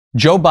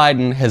Joe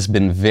Biden has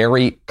been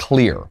very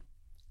clear.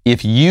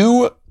 If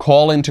you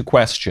call into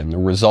question the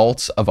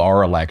results of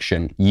our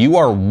election, you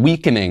are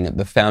weakening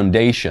the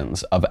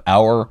foundations of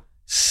our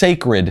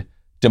sacred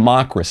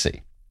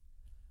democracy.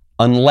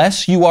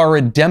 Unless you are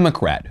a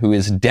Democrat who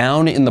is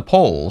down in the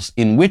polls,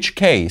 in which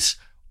case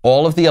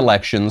all of the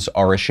elections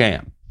are a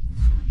sham.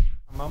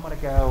 A moment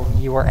ago,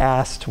 you were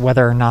asked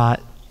whether or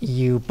not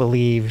you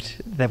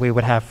believed that we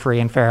would have free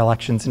and fair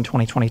elections in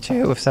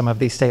 2022 if some of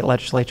these state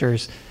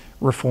legislatures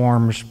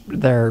reformed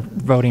their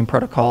voting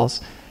protocols.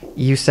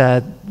 You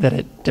said that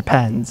it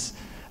depends.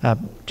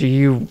 Do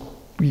you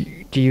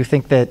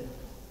think that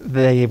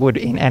they would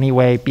in any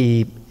way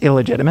be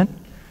illegitimate?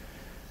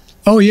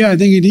 Oh yeah, I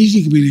think it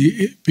easily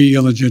can be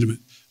illegitimate.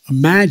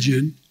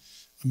 Imagine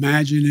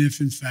if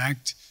in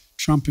fact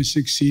Trump has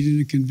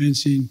succeeded in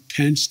convincing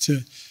Pence to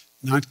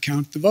not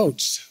count the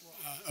votes.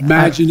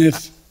 Imagine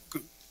if...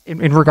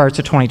 In regards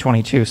to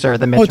 2022, sir,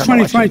 the midterm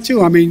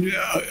 2022. Elections. I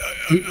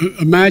mean,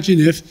 imagine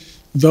if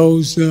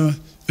those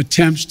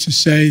attempts to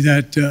say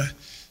that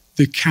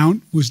the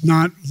count was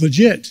not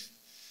legit.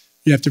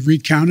 You have to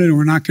recount it, or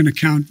we're not going to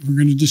count. We're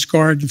going to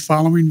discard the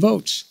following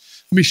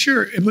votes. I mean,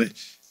 sure.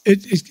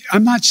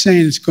 I'm not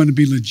saying it's going to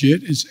be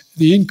legit. It's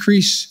the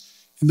increase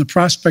in the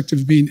prospect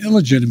of being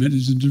illegitimate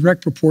is in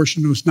direct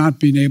proportion to us not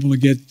being able to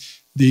get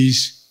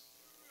these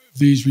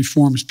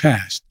reforms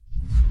passed.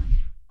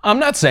 I'm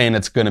not saying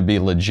it's going to be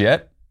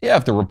legit. Yeah,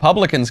 if the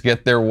Republicans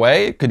get their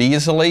way, it could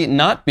easily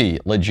not be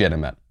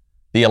legitimate.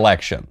 The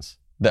elections,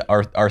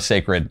 our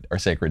sacred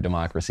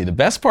democracy. The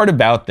best part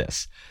about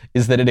this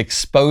is that it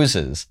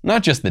exposes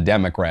not just the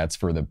Democrats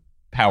for the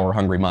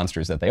power-hungry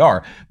monsters that they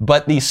are,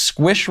 but the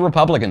squish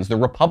Republicans, the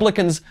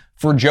Republicans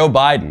for Joe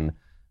Biden,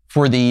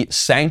 for the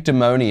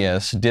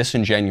sanctimonious,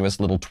 disingenuous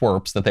little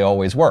twerps that they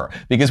always were.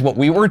 Because what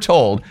we were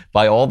told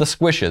by all the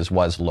squishes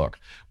was, look,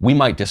 we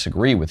might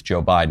disagree with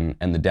Joe Biden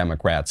and the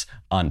Democrats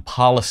on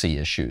policy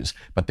issues,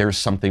 but there's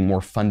something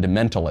more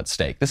fundamental at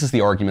stake. This is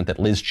the argument that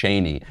Liz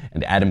Cheney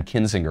and Adam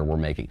Kinzinger were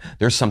making.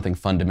 There's something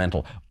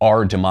fundamental,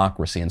 our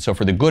democracy. And so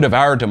for the good of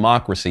our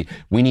democracy,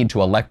 we need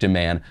to elect a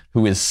man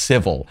who is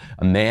civil,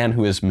 a man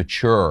who is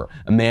mature,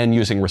 a man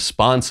using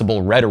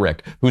responsible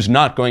rhetoric, who's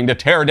not going to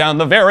tear down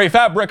the very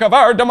fabric of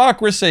our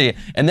democracy.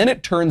 And then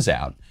it turns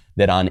out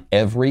that on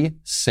every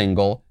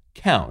single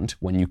count,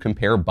 when you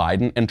compare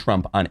Biden and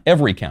Trump on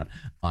every count,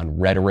 on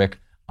rhetoric,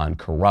 on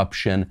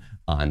corruption,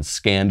 on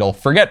scandal,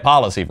 forget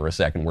policy for a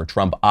second, where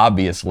Trump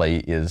obviously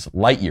is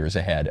light years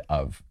ahead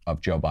of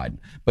Joe Biden.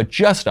 But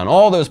just on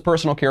all those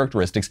personal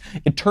characteristics,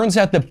 it turns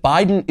out that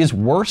Biden is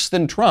worse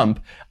than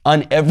Trump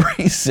on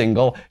every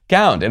single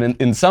count. And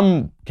in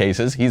some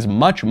cases, he's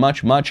much,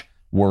 much, much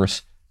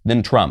worse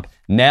than Trump.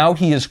 Now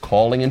he is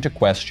calling into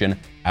question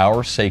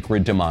our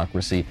sacred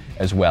democracy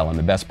as well. And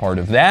the best part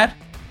of that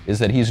is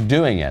that he's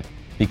doing it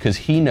because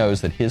he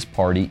knows that his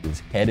party is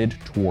headed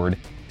toward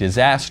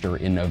disaster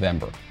in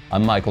November.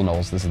 I'm Michael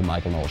Knowles. This is The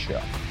Michael Knowles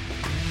Show.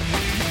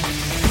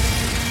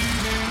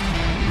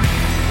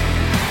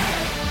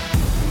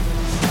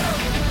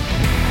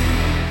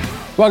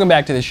 Welcome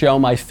back to the show.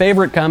 My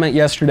favorite comment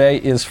yesterday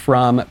is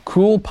from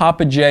Cool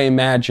Papa J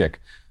Magic,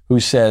 who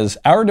says,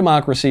 our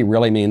democracy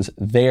really means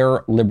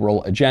their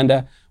liberal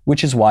agenda,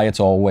 which is why it's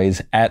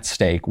always at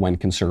stake when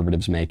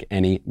conservatives make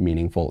any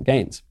meaningful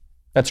gains.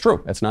 That's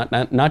true. That's not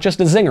just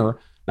a zinger,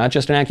 not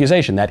just an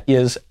accusation. That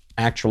is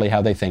actually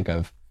how they think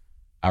of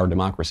our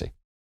democracy.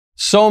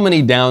 So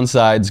many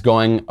downsides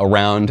going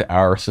around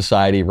our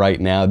society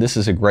right now. This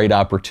is a great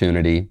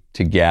opportunity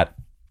to get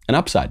an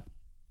upside,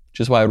 which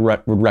is why I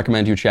would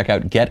recommend you check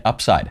out Get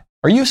Upside.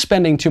 Are you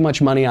spending too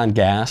much money on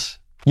gas?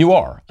 You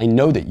are. I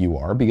know that you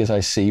are because I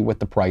see what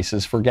the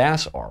prices for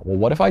gas are. Well,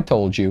 what if I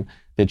told you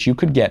that you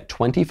could get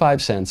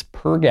 25 cents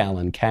per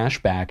gallon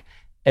cash back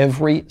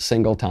every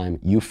single time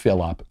you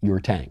fill up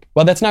your tank?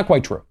 Well, that's not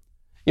quite true.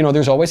 You know,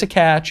 there's always a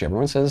catch.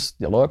 Everyone says,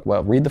 look,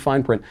 well, read the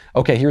fine print.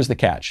 Okay, here's the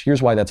catch.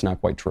 Here's why that's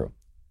not quite true.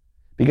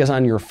 Because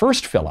on your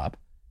first fill up,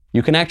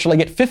 you can actually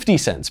get 50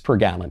 cents per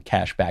gallon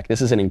cash back.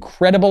 This is an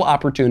incredible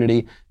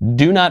opportunity.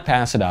 Do not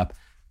pass it up.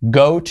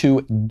 Go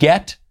to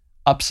Get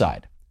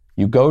Upside.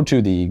 You go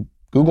to the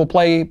Google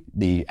Play,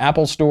 the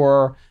Apple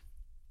Store,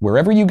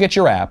 wherever you get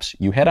your apps,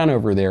 you head on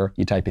over there,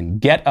 you type in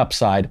Get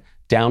Upside,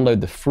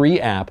 download the free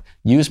app,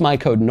 use my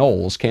code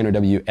Knowles,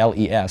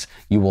 Knowles,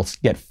 you will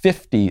get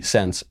 50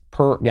 cents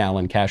per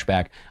gallon cash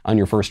back on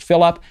your first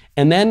fill up,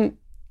 and then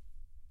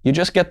you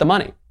just get the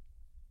money.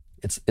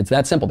 It's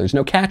that simple. There's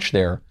no catch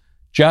there.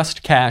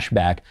 Just cash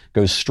back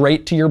goes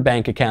straight to your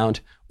bank account,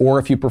 or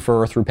if you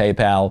prefer through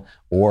PayPal,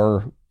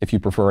 or if you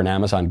prefer an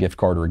Amazon gift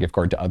card or a gift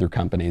card to other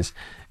companies.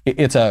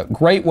 It's a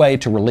great way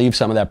to relieve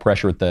some of that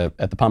pressure at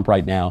the pump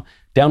right now.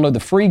 Download the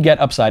free Get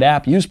Upside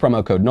app. Use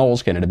promo code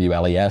Knowles,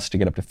 Knowles, to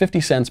get up to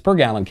 50 cents per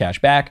gallon cash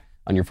back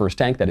on your first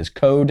tank. That is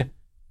code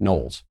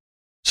Knowles.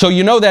 So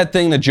you know that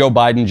thing that Joe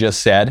Biden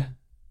just said?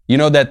 You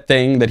know that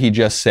thing that he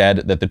just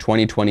said, that the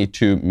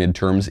 2022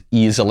 midterms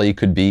easily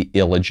could be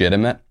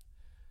illegitimate?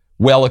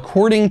 Well,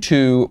 according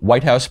to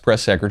White House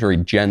Press Secretary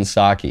Jen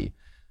Psaki,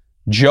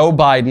 Joe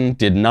Biden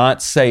did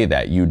not say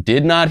that. You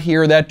did not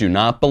hear that. Do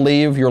not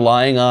believe your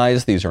lying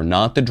eyes. These are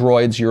not the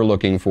droids you're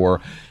looking for.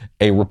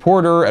 A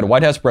reporter at a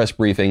White House press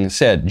briefing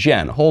said,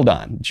 Jen, hold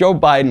on. Joe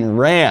Biden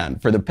ran.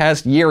 For the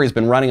past year, he's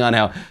been running on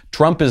how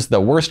Trump is the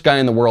worst guy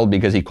in the world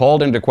because he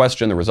called into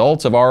question the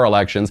results of our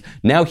elections.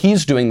 Now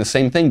he's doing the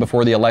same thing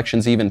before the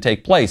elections even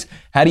take place.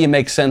 How do you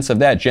make sense of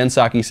that? Jen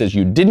Psaki says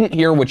you didn't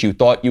hear what you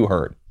thought you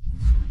heard.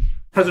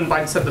 President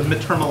Biden said the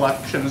midterm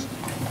elections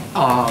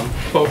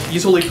both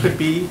easily could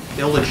be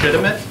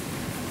illegitimate.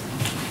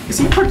 Is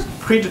he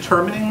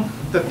predetermining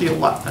that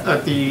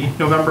the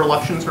November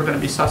elections are going to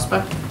be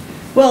suspect?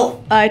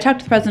 Well, I talked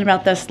to the president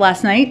about this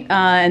last night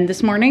and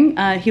this morning.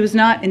 He was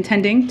not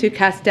intending to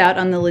cast doubt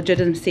on the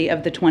legitimacy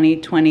of the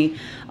 2020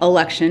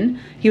 election.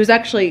 He was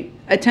actually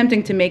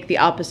attempting to make the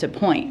opposite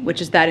point,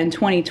 which is that in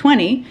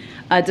 2020,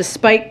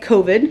 despite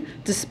COVID,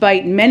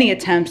 despite many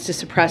attempts to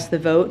suppress the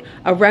vote,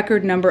 a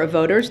record number of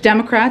voters,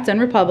 Democrats and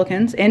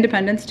Republicans,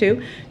 independents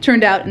too,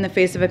 turned out in the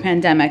face of a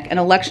pandemic, and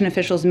election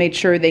officials made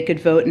sure they could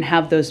vote and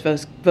have those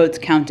votes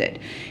counted.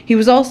 He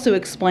was also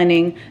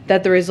explaining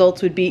that the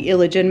results would be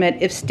illegitimate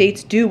if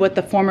states do what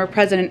the former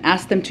president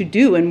asked them to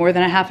do in more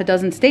than a half a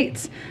dozen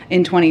states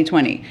in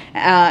 2020,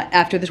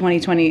 after the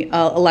 2020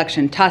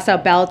 election, toss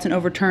out ballots and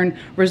overturn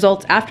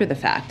results after the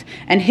fact.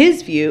 And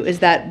his view is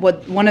that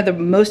one of the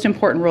most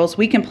important roles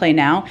we can play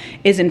now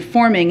is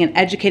informing and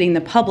educating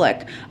the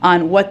public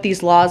on what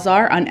these laws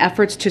are, on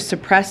efforts to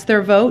suppress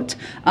their vote,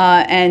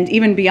 and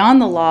even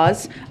beyond the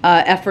laws,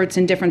 efforts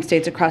in different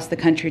states across the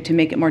country to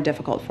make it more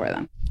difficult for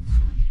them.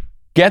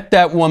 Get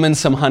that woman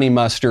some honey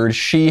mustard.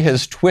 She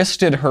has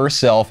twisted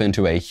herself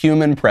into a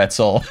human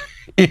pretzel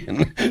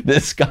in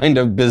this kind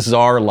of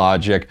bizarre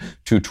logic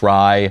to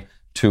try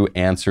to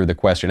answer the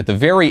question. At the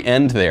very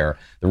end there,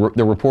 the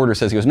reporter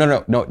says, he goes,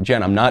 no,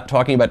 Jen, I'm not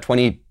talking about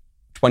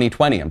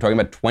 2020. I'm talking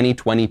about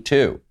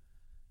 2022.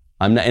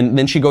 And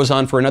then she goes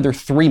on for another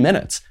 3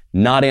 minutes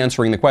not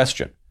answering the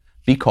question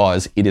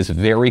because it is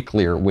very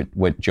clear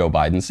what Joe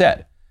Biden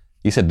said.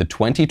 He said the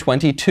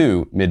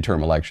 2022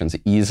 midterm elections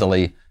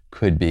easily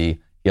could be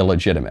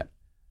illegitimate.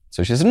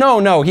 So she says,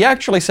 no, he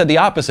actually said the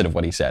opposite of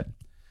what he said.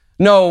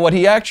 No, what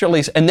he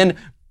actually, and then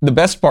the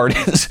best part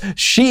is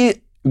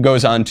she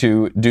goes on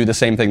to do the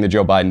same thing that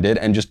Joe Biden did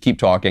and just keep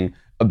talking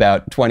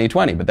about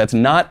 2020. But that's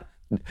not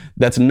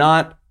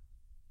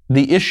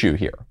the issue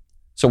here.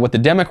 So what the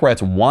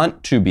Democrats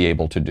want to be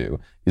able to do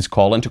is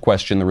call into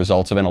question the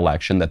results of an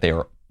election that they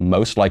are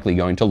most likely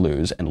going to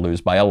lose and lose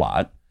by a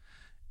lot,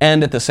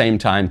 and at the same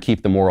time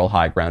keep the moral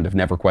high ground of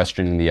never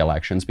questioning the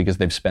elections because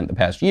they've spent the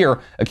past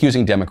year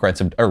accusing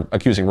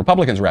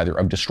Republicans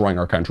of destroying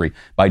our country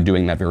by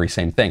doing that very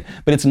same thing.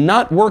 But it's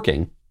not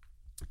working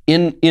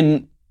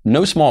in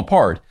no small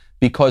part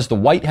because the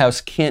White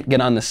House can't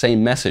get on the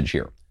same message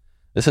here.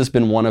 This has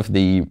been one of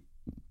the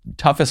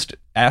toughest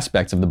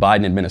aspects of the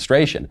Biden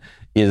administration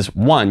is,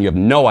 one, you have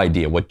no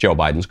idea what Joe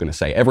Biden's going to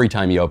say. Every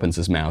time he opens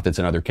his mouth, it's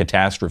another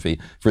catastrophe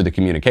for the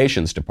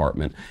communications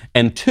department.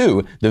 And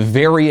two, the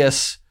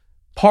various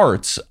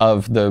parts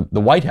of the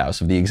White House,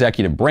 of the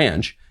executive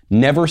branch,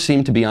 never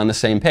seem to be on the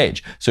same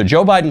page. So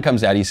Joe Biden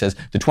comes out, he says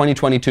the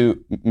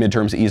 2022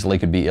 midterms easily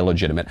could be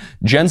illegitimate.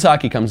 Jen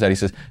Psaki comes out, he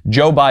says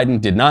Joe Biden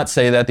did not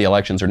say that, the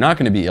elections are not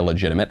going to be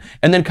illegitimate.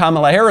 And then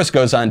Kamala Harris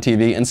goes on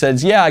TV and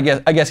says, yeah,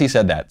 I guess he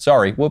said that.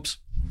 Sorry, whoops.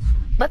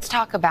 Let's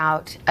talk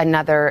about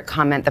another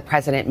comment the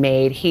president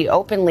made. He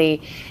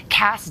openly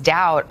cast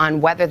doubt on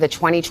whether the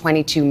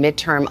 2022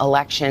 midterm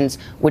elections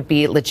would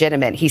be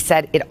legitimate. He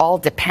said it all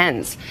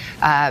depends,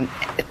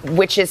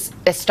 which is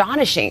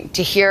astonishing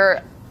to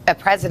hear a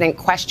president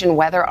question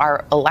whether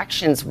our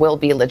elections will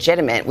be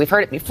legitimate. We've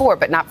heard it before,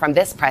 but not from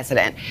this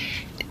president.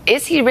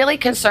 Is he really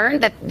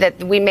concerned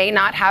that we may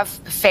not have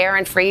fair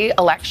and free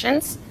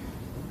elections?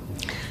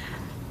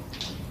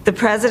 The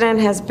president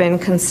has been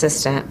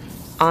consistent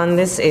on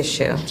this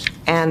issue.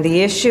 And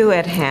the issue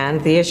at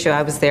hand,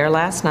 I was there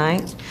last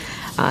night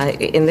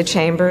in the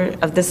chamber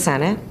of the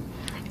Senate,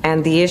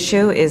 and the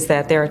issue is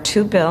that there are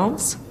two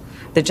bills,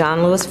 the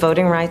John Lewis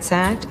Voting Rights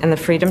Act and the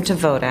Freedom to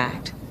Vote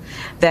Act,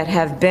 that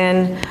have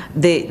been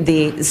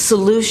the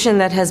solution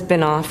that has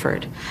been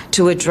offered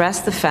to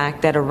address the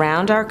fact that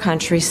around our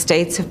country,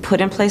 states have put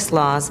in place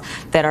laws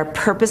that are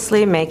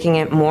purposely making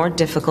it more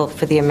difficult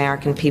for the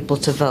American people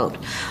to vote.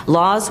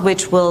 Laws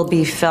which will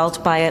be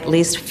felt by at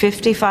least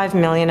 55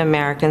 million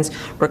Americans,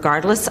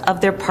 regardless of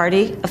their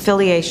party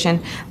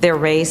affiliation, their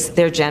race,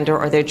 their gender,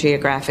 or their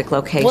geographic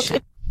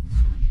location.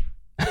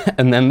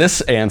 And then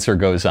this answer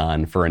goes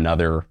on for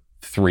another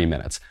 3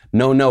 minutes.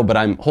 No, but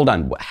hold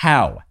on.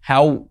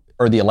 How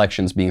are the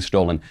elections being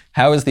stolen?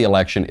 How is the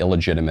election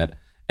illegitimate?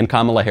 And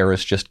Kamala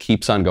Harris just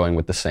keeps on going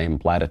with the same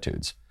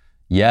platitudes.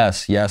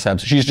 Yes,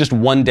 absolutely. She's just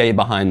one day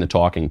behind the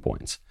talking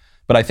points.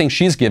 But I think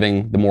she's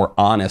giving the more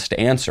honest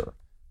answer,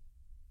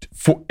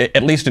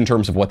 at least in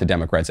terms of what the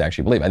Democrats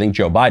actually believe. I think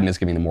Joe Biden is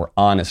giving the more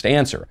honest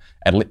answer,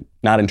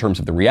 not in terms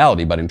of the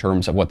reality, but in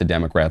terms of what the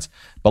Democrats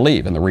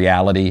believe. And the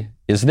reality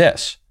is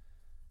this.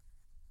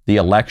 The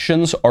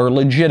elections are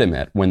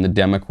legitimate when the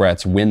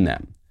Democrats win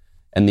them.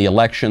 and the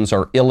elections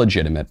are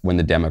illegitimate when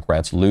the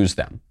Democrats lose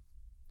them.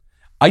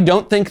 I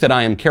don't think that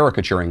I am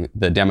caricaturing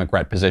the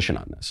Democrat position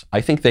on this. I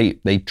think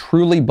they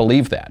truly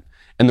believe that.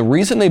 And the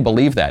reason they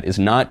believe that is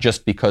not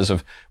just because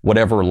of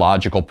whatever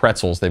logical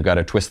pretzels they've got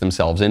to twist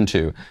themselves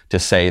into to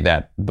say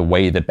that the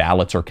way that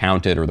ballots are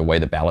counted or the way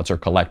that ballots are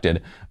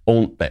collected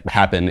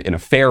happen in a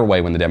fair way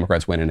when the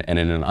Democrats win and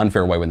in an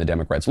unfair way when the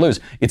Democrats lose.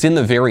 It's in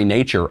the very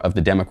nature of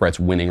the Democrats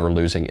winning or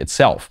losing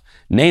itself.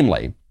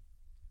 Namely,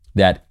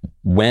 that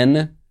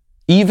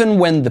even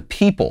when the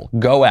people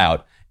go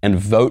out and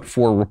vote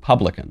for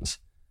Republicans,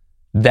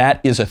 that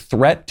is a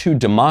threat to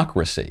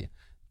democracy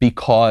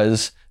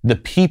because the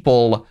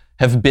people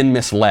have been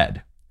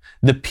misled.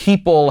 The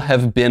people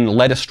have been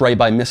led astray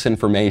by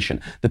misinformation.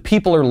 The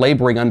people are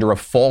laboring under a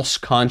false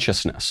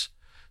consciousness.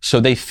 So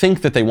they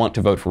think that they want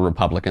to vote for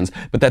Republicans,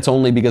 but that's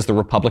only because the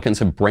Republicans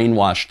have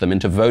brainwashed them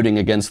into voting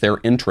against their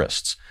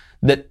interests.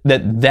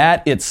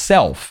 That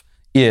itself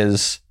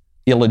is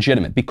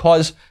illegitimate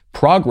because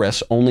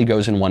progress only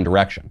goes in one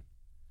direction.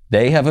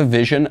 They have a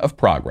vision of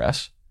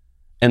progress.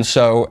 And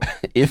so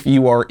if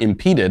you are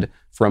impeded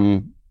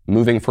from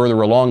moving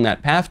further along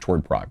that path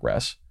toward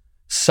progress,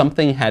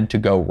 something had to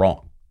go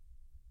wrong.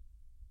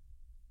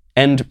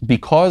 And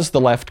because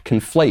the left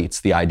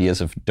conflates the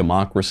ideas of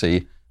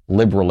democracy,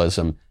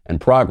 liberalism,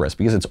 and progress,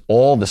 because it's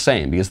all the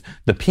same, because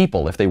the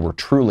people, if they were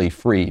truly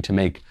free to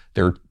make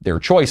their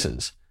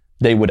choices,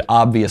 they would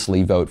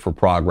obviously vote for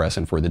progress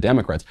and for the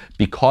Democrats.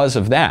 Because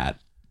of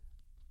that,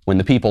 when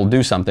the people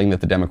do something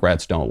that the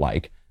Democrats don't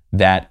like,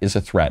 that is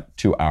a threat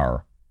to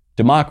our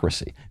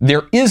democracy.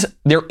 There is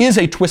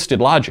a twisted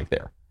logic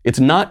there. It's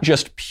not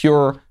just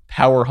pure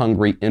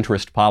power-hungry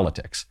interest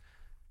politics.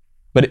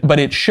 But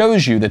it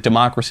shows you that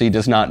democracy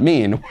does not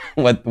mean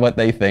what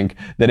they think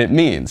that it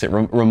means. It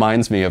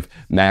reminds me of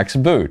Max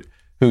Boot,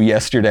 who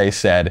yesterday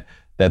said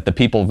that the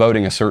people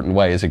voting a certain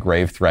way is a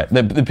grave threat.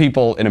 The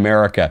people in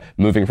America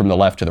moving from the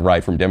left to the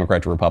right, from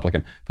Democrat to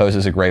Republican,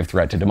 poses a grave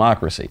threat to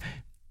democracy.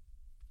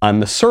 On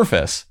the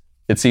surface,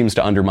 it seems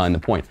to undermine the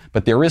point.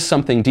 But there is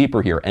something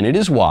deeper here, and it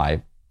is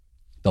why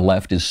the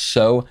left is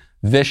so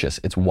vicious.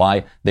 It's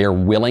why they are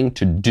willing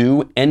to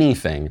do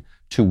anything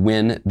to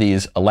win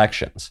these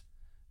elections.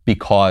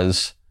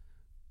 Because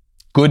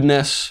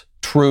goodness,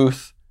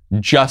 truth,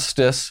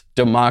 justice,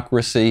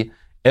 democracy,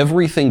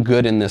 everything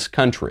good in this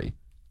country,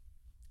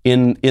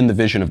 in the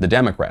vision of the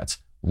Democrats,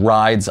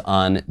 rides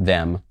on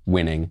them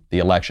winning the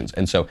elections.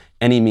 And so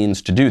any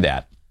means to do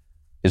that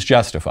is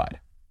justified.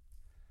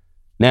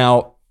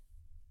 Now,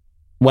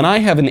 when I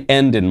have an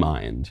end in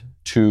mind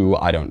to,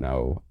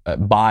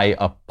 buy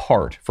a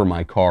part for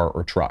my car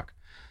or truck,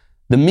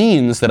 the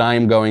means that I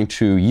am going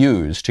to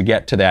use to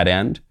get to that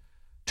end,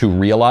 to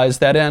realize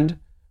that end,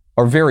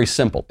 are very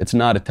simple. It's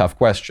not a tough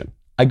question.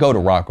 I go to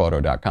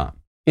rockauto.com.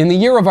 In the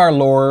year of our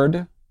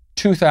Lord,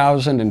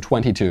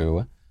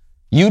 2022,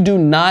 you do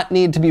not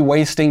need to be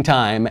wasting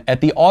time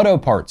at the auto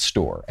parts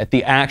store, at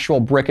the actual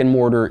brick and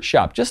mortar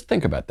shop. Just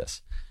think about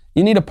this.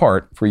 You need a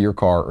part for your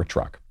car or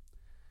truck.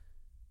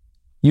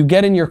 You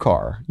get in your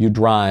car, you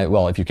drive,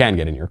 well, if you can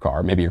get in your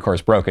car, maybe your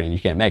car's broken and you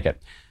can't make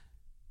it.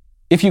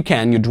 If you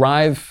can, you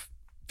drive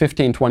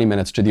 15, 20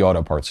 minutes to the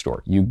auto parts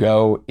store. You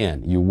go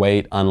in, you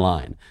wait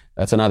online.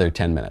 That's another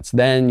 10 minutes.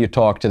 Then you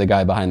talk to the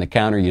guy behind the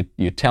counter.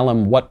 You tell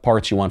him what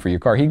parts you want for your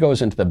car. He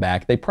goes into the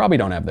back. They probably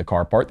don't have the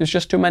car part. There's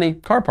just too many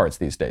car parts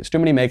these days, too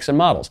many makes and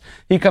models.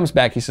 He comes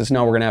back. He says,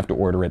 no, we're going to have to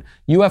order it.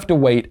 You have to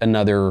wait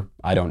another,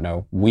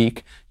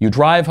 week. You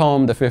drive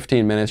home the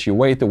 15 minutes. You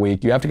wait the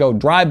week. You have to go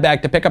drive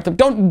back to pick up the...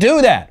 Don't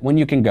do that when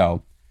you can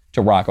go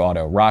to Rock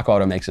Auto. Rock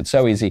Auto makes it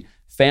so easy.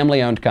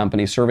 Family-owned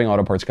company serving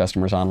auto parts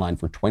customers online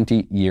for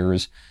 20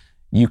 years.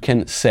 You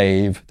can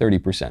save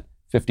 30%,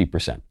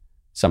 50%.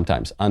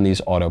 Sometimes on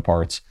these auto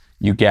parts.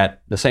 You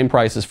get the same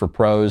prices for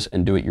pros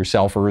and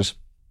do-it-yourselfers.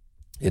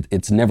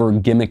 It's never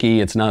gimmicky.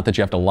 It's not that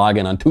you have to log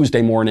in on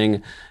Tuesday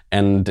morning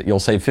and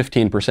you'll save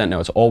 15%. No,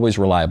 it's always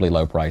reliably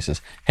low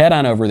prices. Head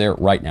on over there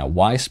right now.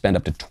 Why spend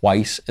up to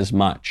twice as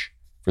much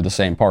for the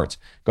same parts?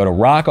 Go to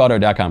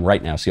rockauto.com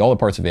right now. See all the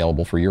parts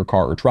available for your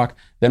car or truck.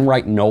 Then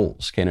write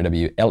Knowles,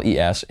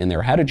 Knowles, in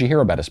their How Did You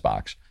Hear About Us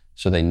box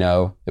so they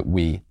know that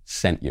we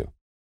sent you.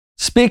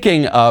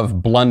 Speaking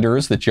of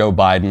blunders that Joe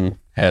Biden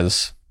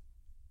has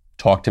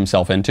talked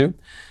himself into,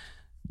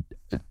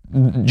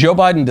 Joe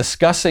Biden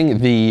discussing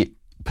the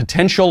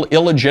potential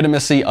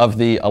illegitimacy of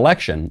the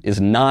election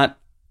is not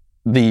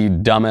the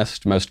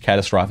dumbest, most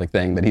catastrophic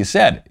thing that he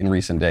said in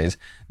recent days.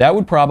 That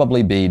would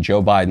probably be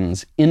Joe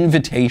Biden's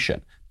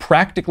invitation,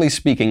 practically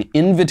speaking,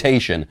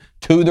 invitation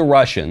to the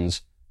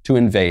Russians to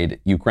invade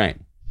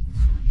Ukraine.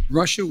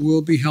 Russia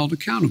will be held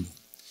accountable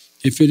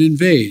if it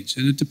invades,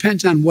 and it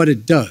depends on what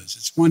it does.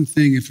 It's one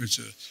thing if it's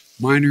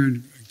a minor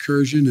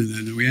incursion and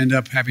then we end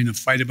up having a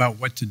fight about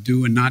what to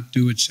do and not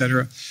do, et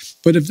cetera.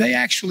 But if they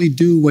actually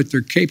do what they're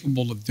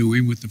capable of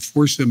doing with the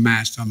force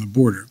amassed on the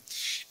border,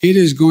 it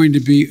is going to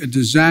be a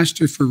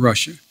disaster for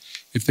Russia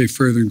if they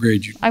further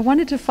invade you. I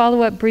wanted to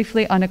follow up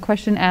briefly on a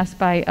question asked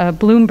by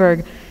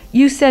Bloomberg.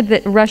 You said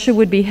that Russia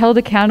would be held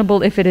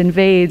accountable if it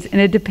invades,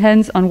 and it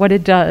depends on what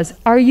it does.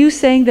 Are you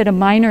saying that a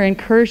minor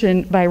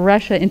incursion by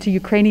Russia into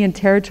Ukrainian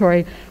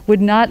territory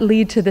would not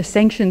lead to the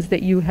sanctions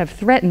that you have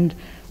threatened,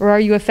 or are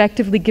you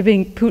effectively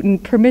giving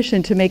Putin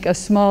permission to make a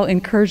small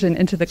incursion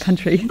into the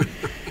country?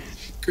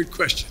 Good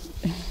question.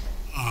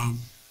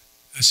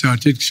 That's how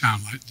it did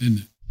sound like, didn't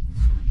it?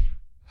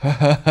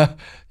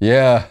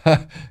 Yeah,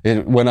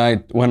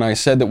 when I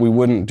said that we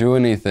wouldn't do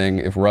anything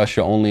if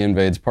Russia only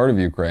invades part of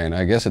Ukraine,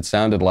 I guess it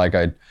sounded like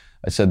I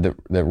said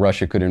that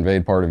Russia could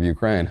invade part of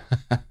Ukraine.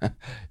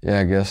 Yeah,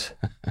 I guess.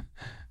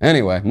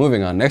 Anyway,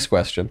 moving on. Next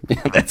question.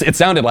 It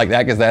sounded like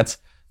that because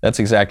that's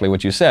exactly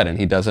what you said, and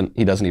he doesn't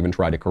even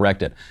try to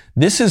correct it.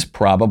 This is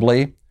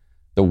probably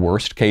the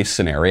worst case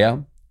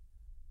scenario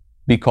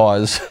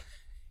because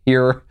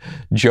here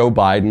Joe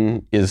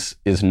Biden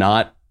is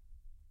not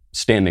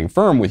standing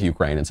firm with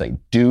Ukraine and saying,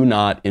 do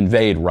not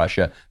invade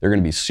Russia. There are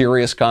going to be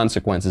serious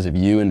consequences if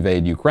you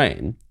invade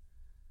Ukraine.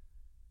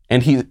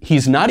 And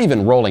he's not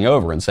even rolling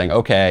over and saying,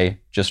 okay,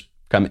 just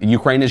come.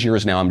 Ukraine is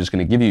yours now. I'm just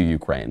going to give you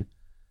Ukraine.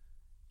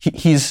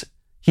 He's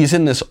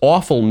in this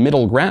awful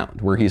middle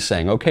ground where he's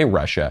saying, okay,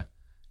 Russia,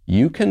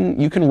 you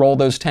can roll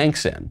those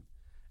tanks in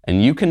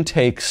and you can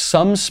take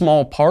some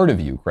small part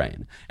of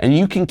Ukraine and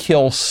you can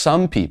kill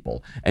some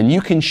people and you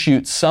can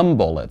shoot some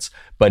bullets,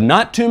 but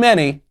not too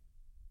many.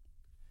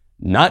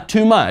 Not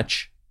too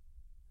much,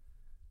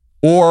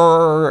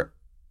 or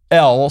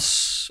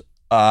else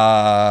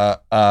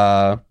what?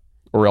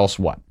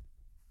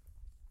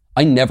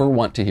 I never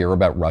want to hear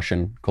about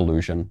Russian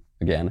collusion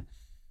again.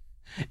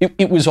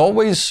 It was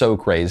always so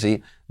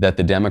crazy that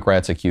the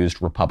Democrats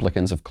accused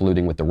Republicans of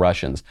colluding with the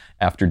Russians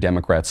after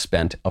Democrats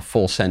spent a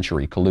full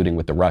century colluding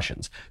with the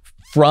Russians.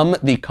 From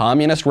the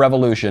communist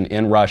revolution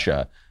in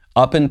Russia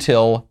up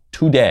until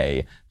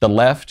today, the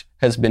left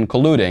has been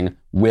colluding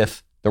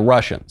with the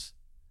Russians.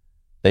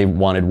 They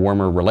wanted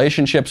warmer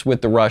relationships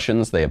with the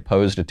Russians. They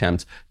opposed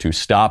attempts to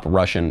stop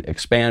Russian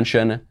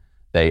expansion.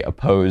 They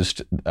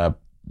opposed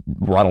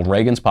Ronald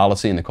Reagan's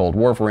policy in the Cold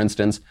War, for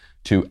instance,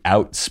 to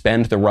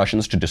outspend the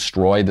Russians, to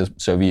destroy the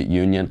Soviet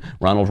Union.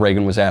 Ronald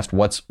Reagan was asked,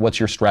 what's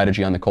your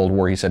strategy on the Cold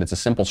War? He said, it's a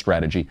simple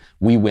strategy.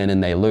 We win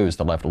and they lose.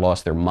 The left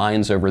lost their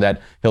minds over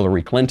that.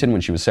 Hillary Clinton, when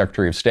she was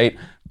Secretary of State,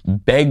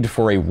 begged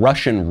for a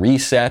Russian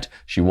reset.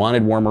 She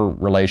wanted warmer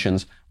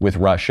relations with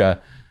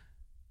Russia.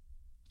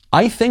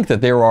 I think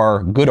that there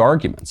are good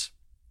arguments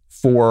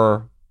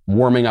for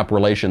warming up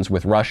relations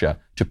with Russia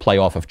to play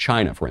off of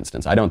China, for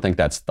instance. I don't think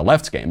that's the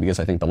left's game because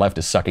I think the left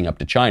is sucking up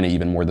to China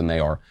even more than they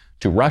are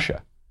to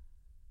Russia.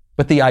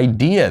 But the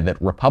idea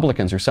that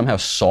Republicans are somehow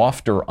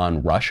softer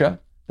on Russia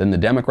than the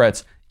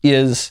Democrats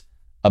is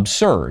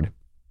absurd.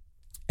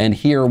 And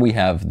here we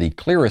have the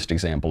clearest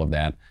example of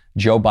that,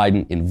 Joe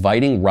Biden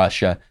inviting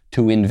Russia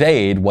to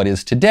invade what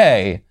is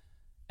today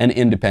an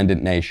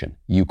independent nation,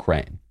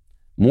 Ukraine.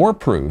 More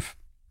proof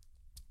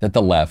that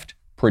the left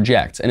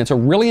projects. And it's a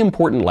really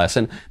important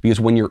lesson because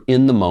when you're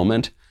in the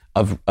moment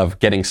of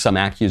getting some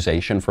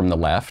accusation from the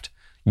left,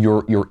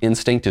 your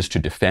instinct is to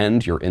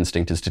defend, your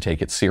instinct is to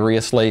take it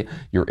seriously,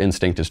 your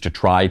instinct is to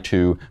try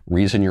to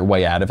reason your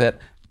way out of it.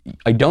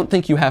 I don't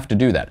think you have to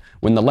do that.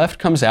 When the left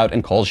comes out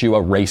and calls you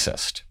a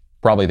racist,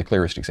 probably the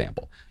clearest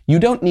example, you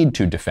don't need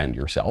to defend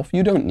yourself.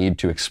 You don't need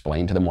to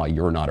explain to them why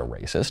you're not a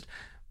racist.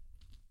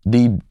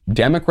 The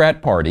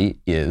Democrat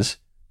Party is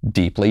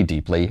deeply,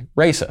 deeply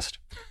racist.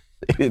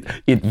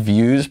 It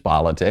views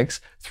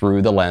politics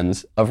through the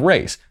lens of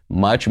race,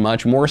 much,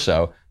 much more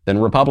so than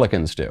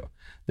Republicans do.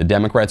 The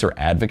Democrats are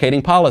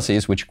advocating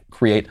policies which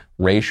create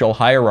racial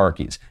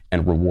hierarchies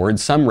and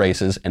reward some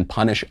races and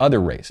punish other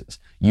races.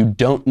 You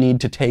don't need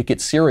to take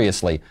it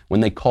seriously when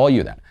they call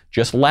you that.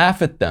 Just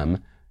laugh at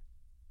them,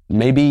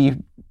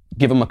 maybe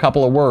give them a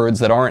couple of words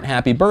that aren't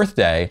happy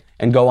birthday,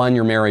 and go on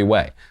your merry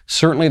way.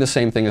 Certainly the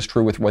same thing is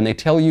true with when they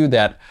tell you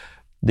that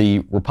the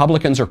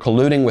Republicans are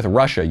colluding with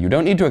Russia. You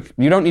don't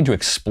need to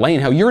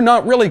explain how you're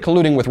not really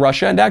colluding with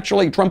Russia, and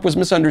actually Trump was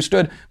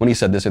misunderstood when he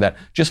said this or that.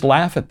 Just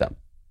laugh at them.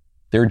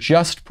 They're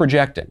just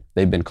projecting.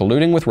 They've been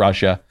colluding with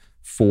Russia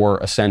for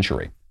a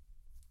century.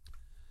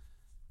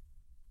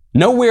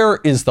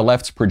 Nowhere is the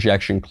left's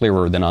projection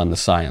clearer than on the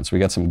science. We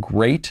got some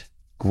great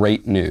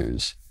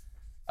news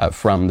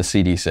from the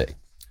CDC.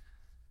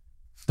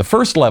 The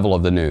first level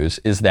of the news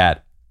is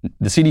that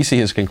the CDC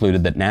has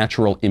concluded that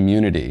natural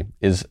immunity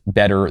is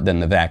better than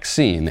the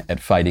vaccine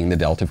at fighting the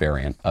Delta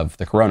variant of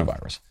the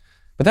coronavirus.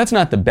 But that's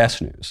not the best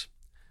news.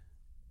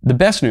 The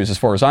best news, as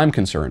far as I'm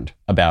concerned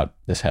about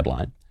this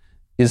headline,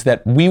 is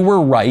that we were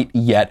right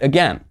yet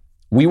again.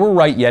 We were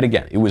right yet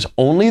again. It was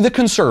only the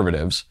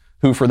conservatives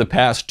who, for the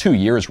past 2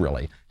 years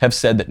really, have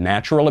said that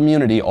natural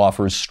immunity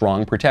offers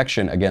strong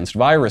protection against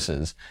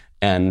viruses,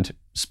 and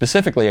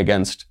specifically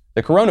against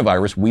the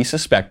coronavirus. We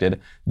suspected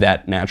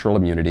that natural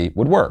immunity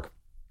would work.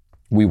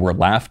 We were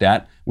laughed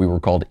at, we were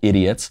called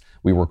idiots,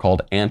 we were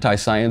called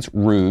anti-science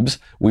rubes,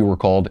 we were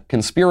called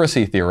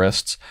conspiracy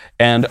theorists,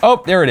 and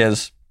oh, there it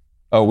is.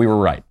 Oh, we were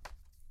right.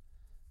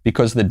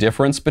 Because the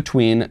difference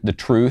between the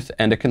truth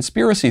and a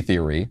conspiracy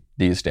theory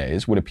these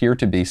days would appear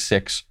to be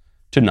 6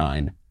 to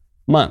 9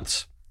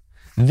 months.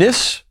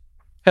 This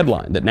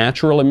headline, that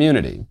natural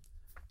immunity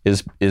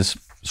is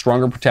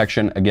stronger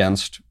protection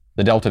against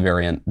the Delta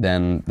variant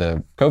than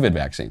the COVID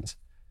vaccines,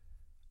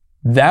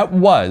 that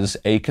was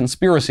a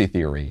conspiracy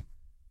theory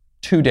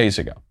 2 days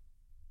ago.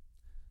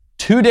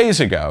 2 days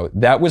ago,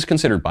 that was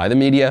considered by the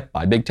media,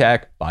 by big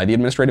tech, by the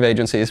administrative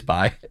agencies,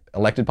 by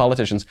elected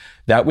politicians,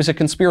 that was a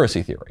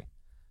conspiracy theory.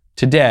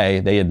 Today,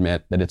 they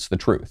admit that it's the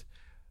truth.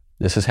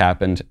 This has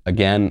happened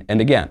again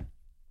and again.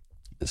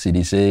 The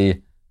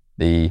CDC,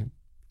 the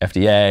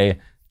FDA,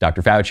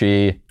 Dr.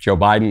 Fauci, Joe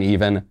Biden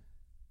even,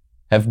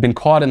 have been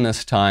caught in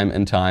this time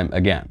and time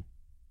again.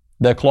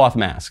 The cloth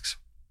masks.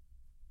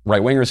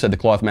 Right-wingers said the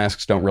cloth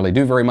masks don't really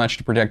do very much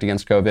to protect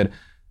against COVID.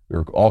 We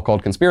were all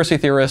called conspiracy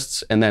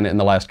theorists, and then in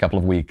the last couple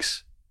of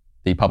weeks,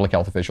 the public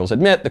health officials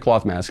admit the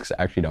cloth masks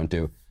actually don't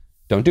do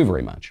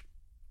very much.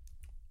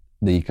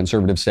 The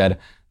conservatives said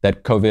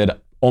that COVID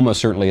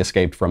almost certainly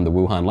escaped from the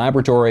Wuhan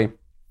laboratory.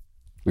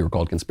 We were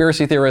called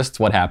conspiracy theorists.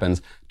 What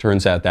happens?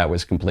 Turns out that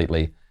was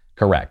completely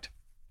correct.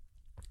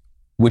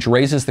 Which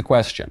raises the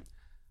question,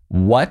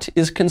 what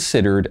is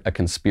considered a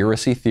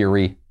conspiracy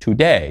theory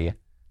today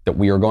that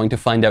we are going to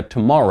find out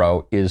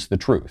tomorrow is the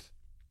truth?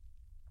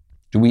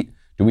 Do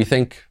we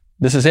think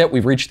this is it?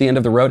 We've reached the end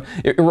of the road?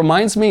 It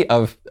reminds me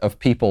of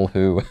people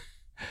who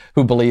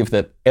believe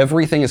that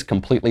everything is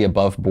completely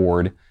above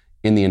board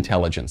in the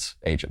intelligence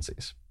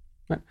agencies.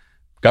 Right?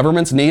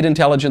 Governments need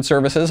intelligence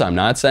services. I'm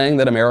not saying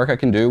that America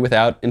can do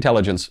without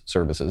intelligence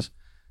services.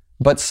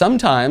 But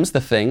sometimes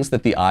the things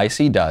that the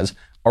IC does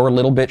are a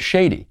little bit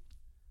shady.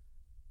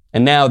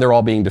 And now they're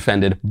all being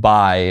defended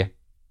by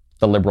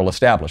the liberal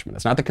establishment.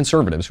 It's not the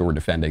conservatives who are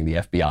defending the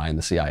FBI and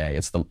the CIA.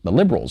 It's the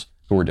liberals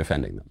who are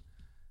defending them.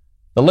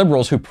 The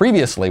liberals who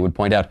previously would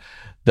point out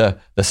the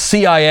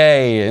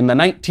CIA in the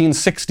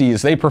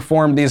 1960s, they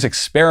performed these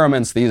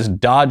experiments, these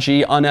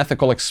dodgy,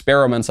 unethical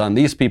experiments on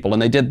these people,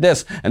 and they did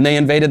this, and they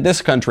invaded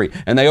this country,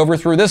 and they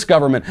overthrew this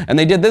government, and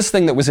they did this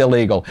thing that was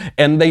illegal,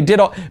 and they did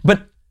all,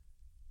 but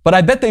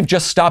I bet they've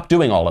just stopped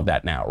doing all of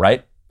that now,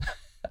 right?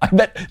 I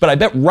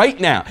bet right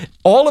now,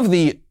 all of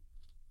the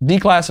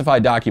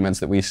declassified documents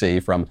that we see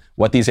from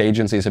what these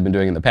agencies have been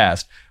doing in the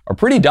past are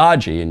pretty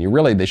dodgy, and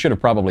they should have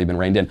probably been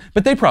reined in,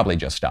 but they probably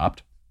just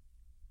stopped.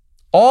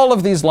 All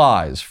of these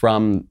lies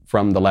from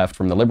the left,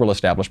 from the liberal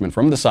establishment,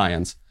 from the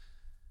science,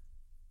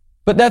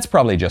 but that's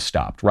probably just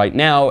stopped. Right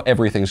now,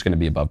 everything's going to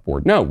be above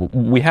board. No,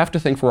 we have to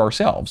think for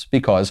ourselves,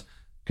 because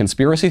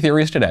conspiracy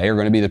theories today are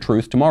going to be the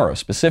truth tomorrow,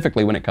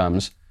 specifically when it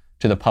comes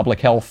to the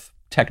public health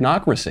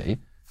technocracy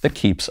that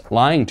keeps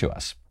lying to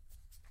us.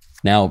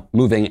 Now,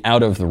 moving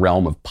out of the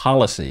realm of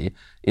policy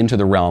into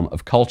the realm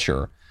of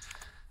culture,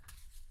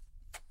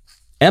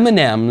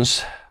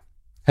 M&Ms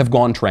have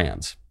gone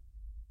trans.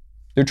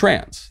 They're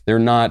trans. They're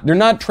not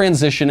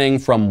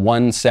transitioning from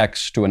one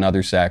sex to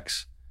another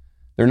sex.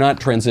 They're not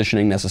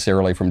transitioning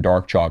necessarily from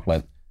dark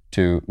chocolate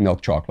to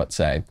milk chocolate,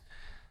 say.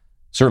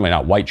 Certainly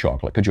not white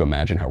chocolate. Could you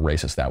imagine how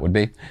racist that would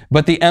be?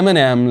 But the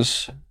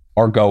M&Ms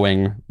are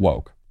going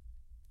woke.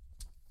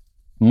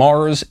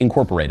 Mars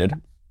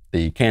Incorporated,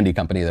 the candy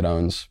company that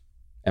owns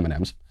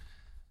M&Ms,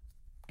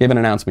 gave an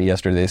announcement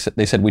yesterday.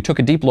 They said, we took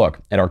a deep look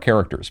at our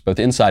characters, both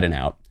inside and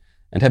out,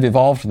 and have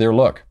evolved their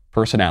look,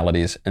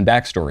 personalities, and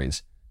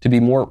backstories to be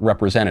more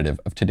representative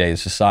of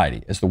today's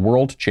society. As the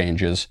world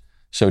changes,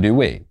 so do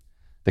we.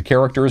 The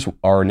characters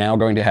are now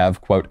going to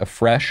have, quote, a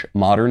fresh,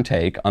 modern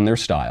take on their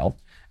style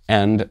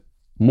and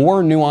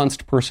more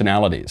nuanced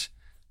personalities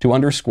to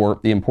underscore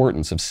the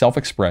importance of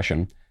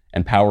self-expression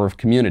and power of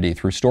community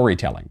through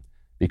storytelling,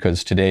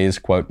 because today's,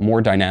 quote,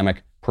 more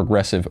dynamic,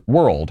 progressive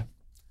world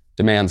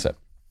demands it.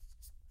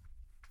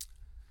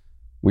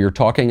 We are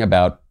talking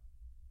about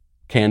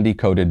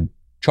candy-coated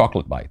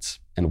chocolate bites,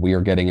 and we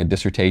are getting a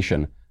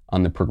dissertation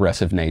on the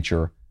progressive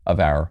nature of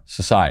our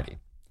society.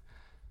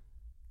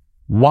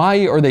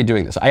 Why are they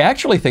doing this? I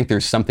actually think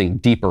there's something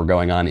deeper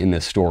going on in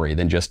this story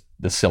than just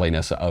the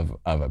silliness of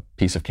a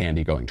piece of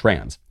candy going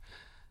trans.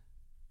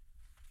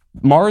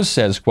 Mars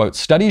says, quote,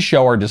 studies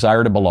show our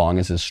desire to belong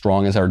is as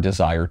strong as our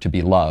desire to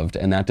be loved,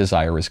 and that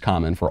desire is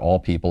common for all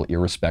people,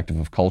 irrespective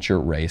of culture,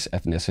 race,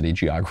 ethnicity,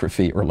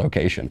 geography, or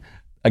location.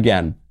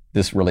 Again,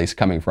 this release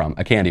coming from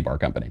a candy bar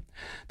company.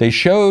 They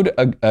showed,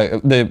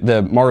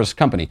 the Mars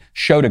company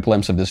showed a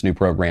glimpse of this new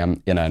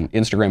program in an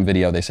Instagram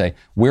video. They say,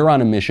 we're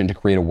on a mission to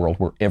create a world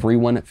where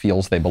everyone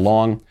feels they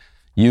belong,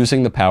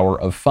 using the power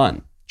of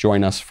fun.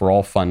 Join us for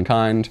all fun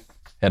kind.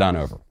 Head on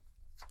over.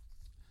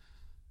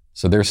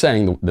 So they're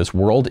saying this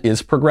world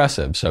is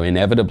progressive, so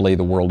inevitably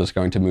the world is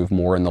going to move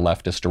more in the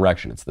leftist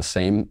direction. It's the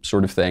same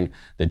sort of thing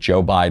that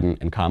Joe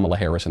Biden and Kamala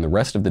Harris and the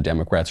rest of the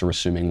Democrats are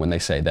assuming when they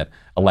say that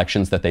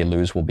elections that they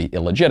lose will be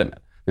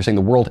illegitimate. They're saying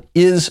the world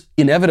is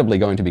inevitably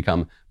going to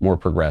become more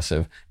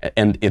progressive,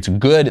 and it's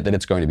good that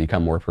it's going to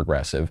become more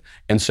progressive.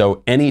 And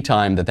so any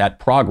time that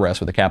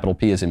progress with a capital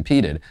P is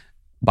impeded,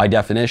 by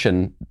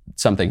definition,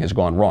 something has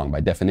gone wrong.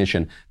 By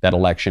definition, that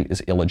election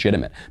is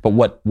illegitimate. But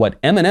what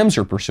M&Ms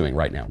are pursuing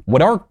right now,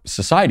 what our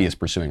society is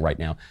pursuing right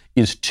now,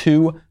 is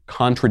two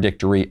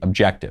contradictory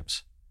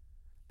objectives.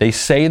 They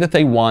say that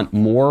they want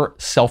more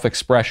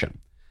self-expression.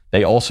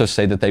 They also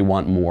say that they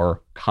want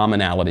more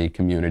commonality,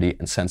 community,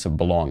 and sense of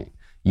belonging.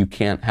 You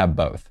can't have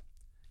both.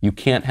 You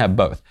can't have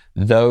both.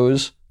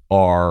 Those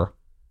are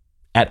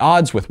at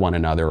odds with one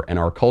another, and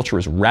our culture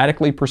is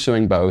radically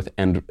pursuing both,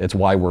 and it's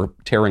why we're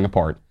tearing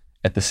apart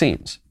at the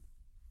seams.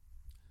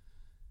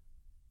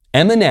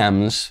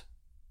 M&Ms,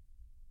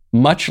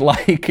 much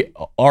like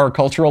our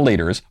cultural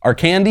leaders, our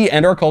candy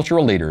and our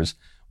cultural leaders,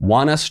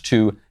 want us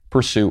to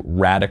pursue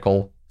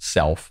radical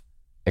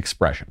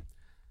self-expression.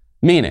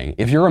 Meaning,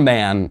 if you're a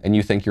man and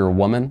you think you're a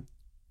woman,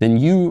 then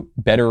you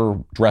better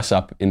dress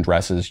up in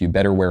dresses, you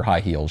better wear high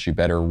heels, you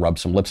better rub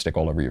some lipstick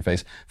all over your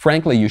face.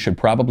 Frankly, you should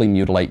probably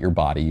mutilate your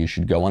body, you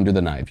should go under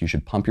the knife, you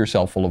should pump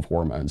yourself full of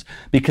hormones,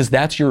 because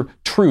that's your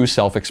true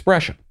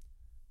self-expression.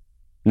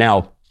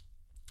 Now,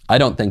 I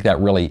don't think that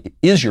really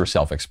is your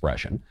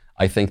self-expression.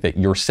 I think that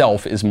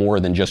yourself is more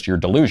than just your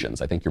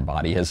delusions. I think your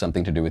body has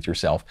something to do with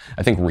yourself.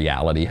 I think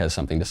reality has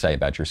something to say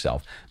about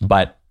yourself.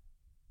 But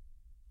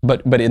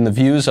in the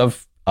views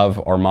of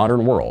our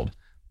modern world,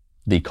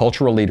 the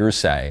cultural leaders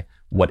say,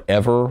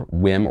 whatever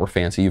whim or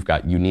fancy you've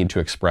got, you need to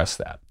express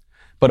that.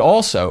 But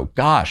also,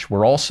 gosh,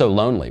 we're all so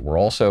lonely. We're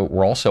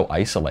also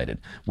isolated.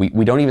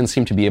 We don't even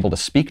seem to be able to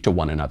speak to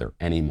one another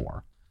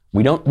anymore.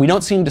 We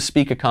don't seem to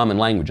speak a common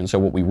language. And so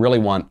what we really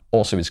want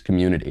also is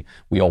community.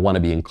 We all want to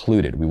be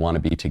included. We want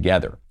to be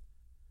together.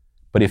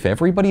 But if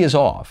everybody is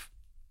off,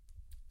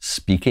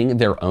 speaking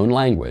their own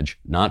language,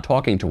 not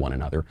talking to one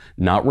another,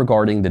 not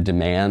regarding the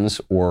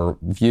demands or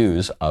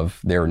views of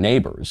their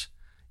neighbors,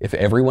 if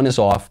everyone is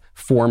off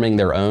forming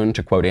their own,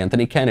 to quote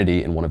Anthony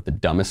Kennedy in one of the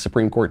dumbest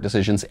Supreme Court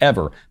decisions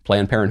ever,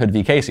 Planned Parenthood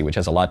v. Casey, which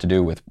has a lot to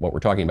do with what we're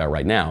talking about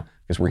right now,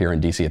 because we're here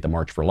in DC at the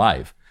March for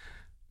Life.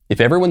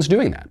 If everyone's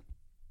doing that,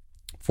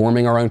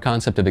 forming our own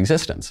concept of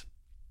existence,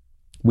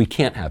 we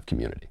can't have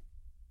community.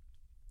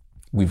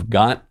 We've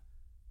got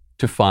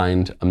to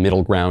find a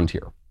middle ground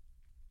here.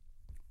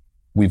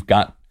 We've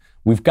got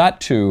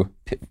to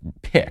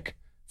pick,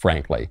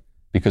 frankly,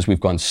 because we've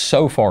gone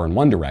so far in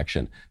one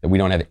direction that we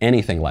don't have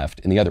anything left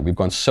in the other. We've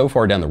gone so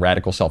far down the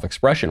radical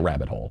self-expression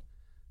rabbit hole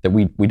that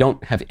we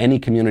don't have any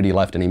community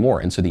left anymore.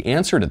 And so the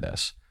answer to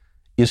this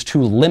is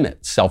to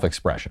limit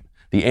self-expression.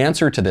 The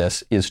answer to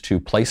this is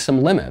to place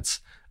some limits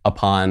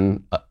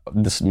upon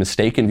this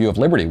mistaken view of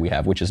liberty we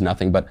have, which is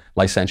nothing but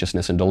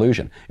licentiousness and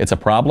delusion. It's a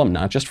problem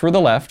not just for the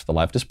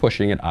left is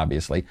pushing it,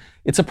 obviously.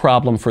 It's a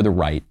problem for the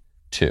right,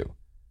 too.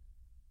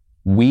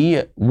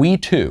 We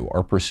too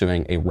are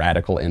pursuing a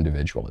radical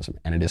individualism,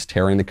 and it is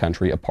tearing the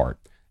country apart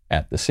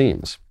at the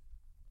seams.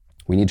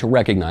 We need to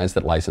recognize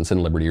that license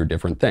and liberty are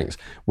different things.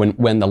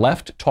 When the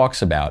left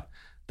talks about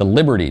the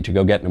liberty to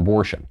go get an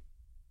abortion,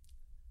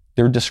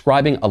 they're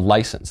describing a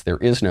license. There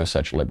is no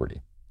such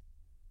liberty.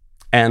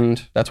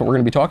 And that's what we're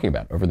going to be talking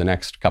about over the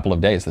next couple of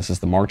days. This is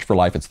the March for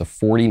Life. It's the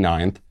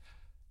 49th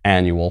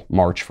annual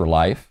March for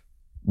Life.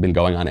 Been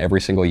going on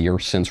every single year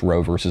since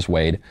Roe versus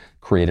Wade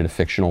created a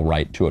fictional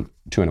right to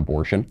an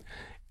abortion.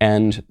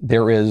 And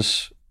there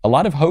is a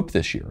lot of hope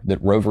this year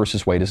that Roe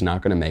versus Wade is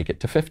not going to make it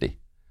to 50,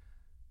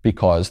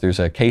 because there's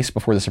a case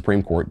before the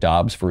Supreme Court,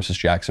 Dobbs versus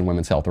Jackson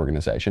Women's Health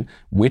Organization,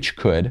 which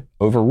could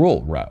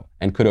overrule Roe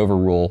and could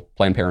overrule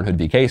Planned Parenthood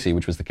v. Casey,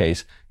 which was the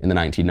case in the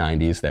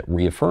 1990s that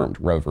reaffirmed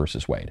Roe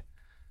versus Wade.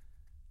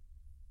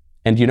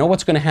 And you know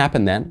what's going to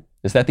happen then?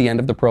 Is that the end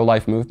of the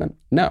pro-life movement?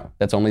 No,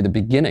 that's only the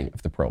beginning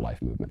of the pro-life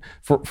movement.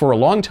 For a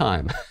long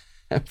time,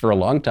 the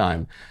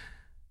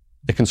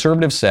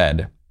conservatives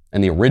said,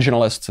 and the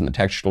originalists and the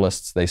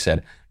textualists, they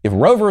said, if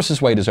Roe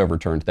versus Wade is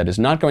overturned, that is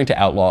not going to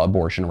outlaw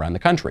abortion around the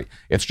country.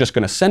 It's just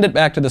going to send it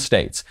back to the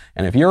states.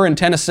 And if you're in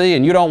Tennessee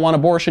and you don't want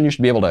abortion, you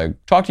should be able to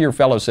talk to your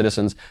fellow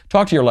citizens,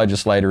 talk to your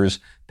legislators,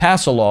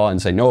 pass a law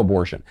and say no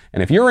abortion.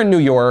 And if you're in New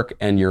York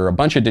and you're a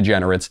bunch of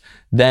degenerates,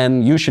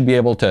 then you should be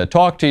able to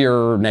talk to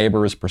your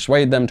neighbors,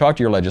 persuade them, talk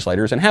to your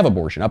legislators, and have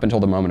abortion up until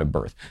the moment of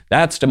birth.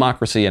 That's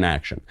democracy in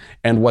action.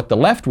 And what the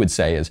left would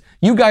say is,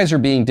 you guys are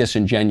being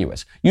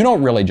disingenuous. You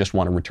don't really just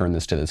want to return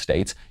this to the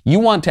states. You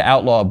want to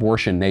outlaw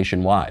abortion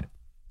nationwide.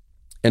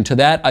 And to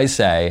that I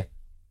say,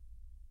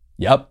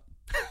 yep,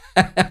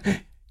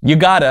 you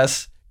got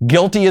us.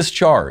 Guilty as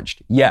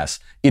charged. Yes,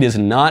 it is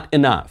not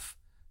enough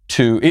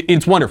to,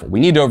 it's wonderful. We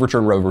need to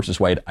overturn Roe versus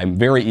Wade. I'm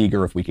very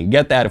eager if we can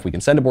get that, if we can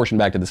send abortion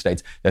back to the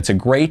states. That's a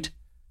great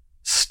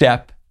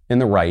step in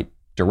the right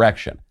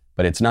direction,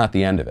 but it's not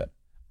the end of it.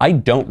 I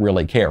don't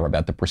really care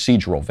about the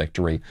procedural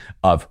victory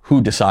of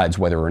who decides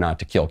whether or not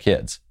to kill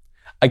kids.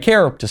 I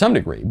care to some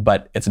degree,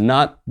 but it's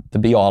not the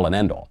be-all and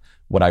end-all.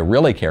 What I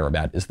really care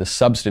about is the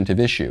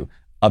substantive issue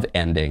of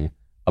ending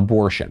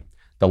abortion.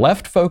 The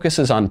left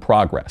focuses on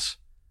progress.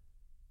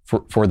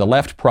 For the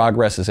left,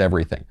 progress is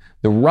everything.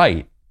 The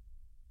right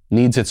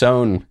needs its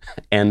own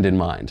end in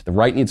mind. The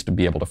right needs to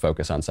be able to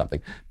focus on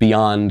something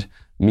beyond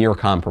mere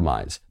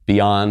compromise,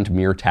 beyond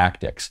mere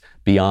tactics,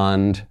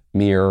 beyond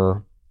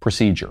mere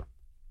procedure.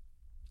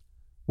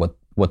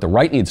 What the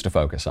right needs to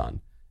focus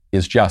on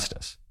is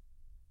justice.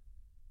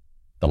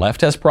 The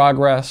left has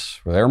progress,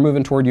 they're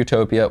moving toward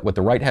utopia. What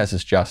the right has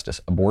is justice.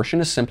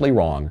 Abortion is simply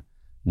wrong.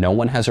 No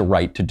one has a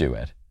right to do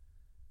it.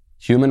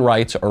 Human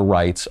rights are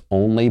rights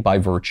only by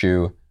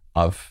virtue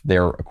of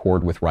their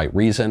accord with right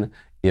reason.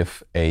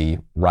 If a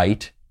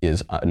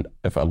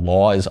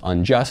law is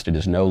unjust, it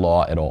is no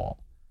law at all.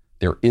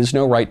 There is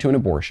no right to an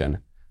abortion,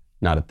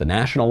 not at the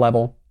national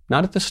level,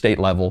 not at the state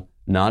level,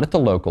 not at the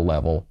local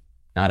level,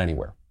 not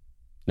anywhere.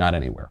 Not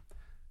anywhere.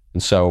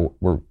 And so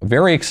we're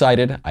very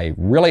excited. I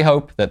really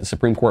hope that the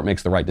Supreme Court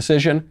makes the right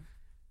decision,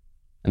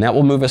 and that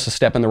will move us a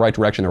step in the right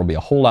direction. There will be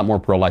a whole lot more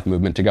pro-life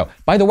movement to go.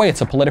 By the way,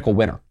 it's a political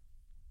winner.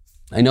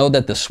 I know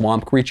that the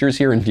swamp creatures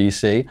here in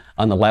D.C.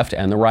 on the left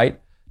and the right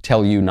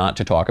tell you not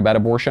to talk about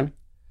abortion.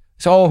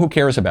 So who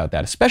cares about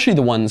that? Especially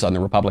the ones on the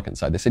Republican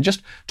side. They say,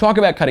 just talk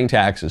about cutting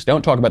taxes.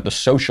 Don't talk about the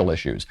social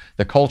issues,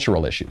 the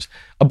cultural issues.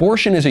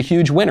 Abortion is a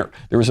huge winner.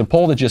 There was a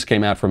poll that just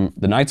came out from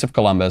the Knights of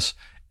Columbus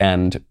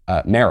and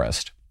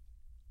Marist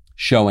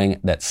showing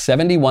that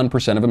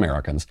 71% of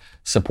Americans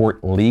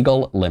support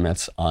legal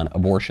limits on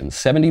abortion.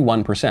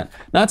 71%.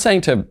 Not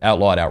saying to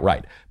outlaw it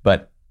outright,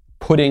 but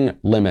putting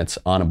limits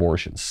on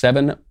abortion.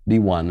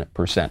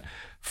 71%.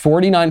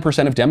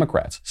 49% of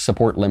Democrats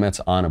support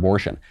limits on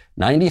abortion.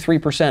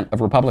 93%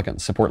 of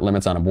Republicans support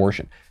limits on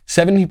abortion.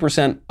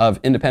 70% of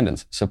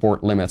independents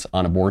support limits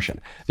on abortion.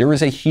 There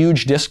is a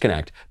huge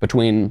disconnect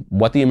between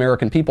what the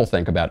American people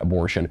think about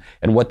abortion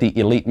and what the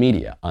elite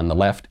media on the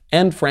left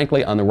and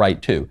frankly on the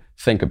right too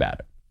think about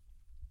it.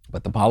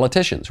 But the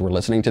politicians who are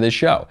listening to this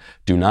show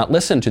do not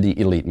listen to the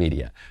elite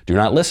media. Do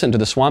not listen to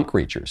the swamp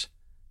creatures.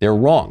 They're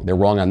wrong. They're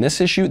wrong on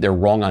this issue. They're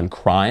wrong on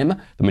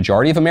crime. The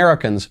majority of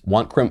Americans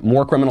want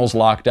more criminals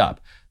locked up.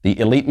 The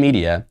elite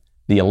media,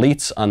 the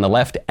elites on the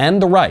left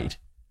and the right,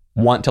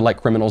 want to let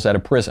criminals out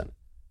of prison.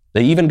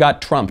 They even got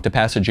Trump to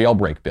pass a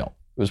jailbreak bill.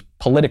 It was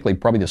politically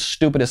probably the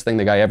stupidest thing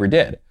the guy ever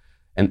did.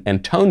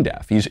 And tone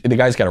deaf. The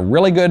guy's got a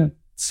really good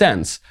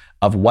sense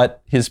of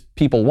what his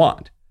people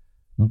want.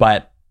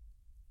 But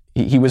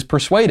he was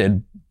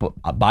persuaded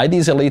by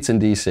these elites in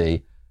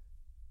D.C.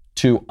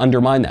 to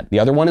undermine that. The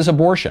other one is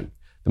abortion.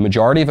 The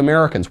majority of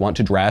Americans want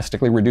to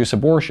drastically reduce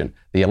abortion.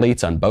 The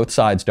elites on both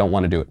sides don't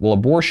want to do it. Well,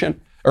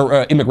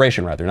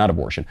 immigration rather, not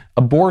abortion.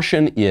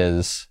 Abortion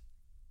is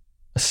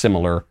a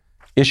similar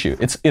issue.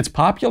 It's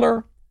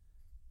popular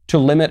to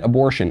limit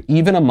abortion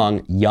even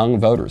among young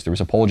voters. There was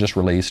a poll just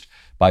released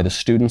by the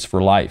Students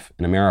for Life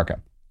in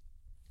America.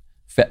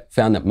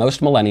 Found that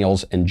most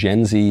millennials and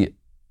Gen Z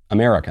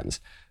Americans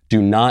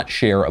do not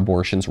share Joe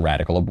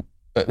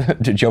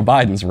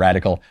Biden's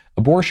radical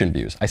abortion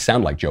views. I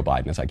sound like Joe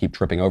Biden as I keep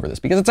tripping over this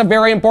because it's a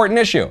very important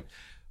issue.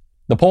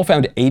 The poll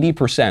found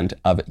 80%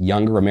 of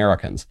younger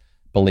Americans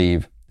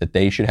believe that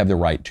they should have the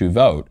right to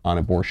vote on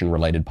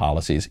abortion-related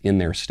policies in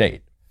their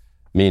state,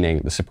 meaning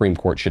the Supreme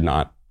Court should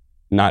not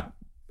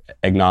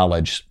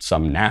acknowledge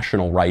some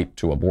national right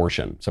to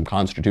abortion, some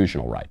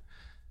constitutional right.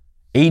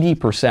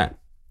 80%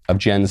 of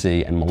Gen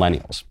Z and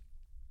millennials.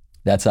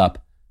 That's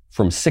up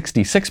from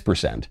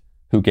 66%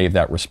 who gave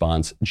that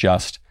response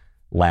just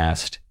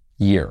last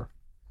year.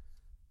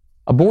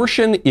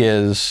 Abortion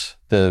is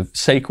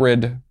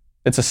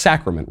it's a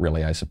sacrament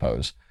really, I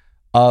suppose,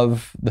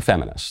 of the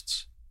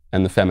feminists.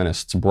 And the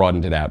feminists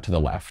broadened it out to the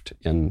left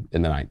in the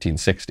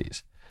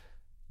 1960s.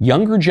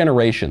 Younger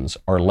generations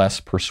are less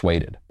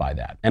persuaded by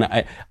that.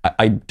 And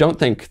I don't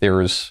think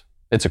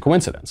it's a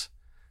coincidence.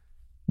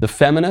 The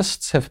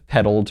feminists have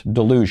peddled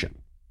delusion.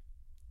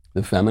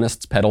 The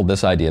feminists peddled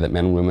this idea that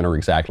men and women are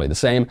exactly the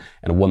same,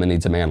 and a woman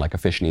needs a man like a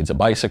fish needs a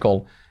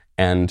bicycle.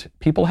 And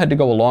people had to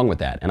go along with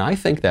that. And I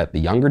think that the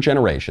younger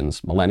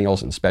generations,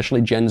 millennials, and especially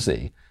Gen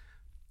Z,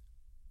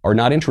 are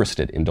not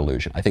interested in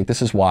delusion. I think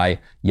this is why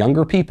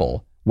younger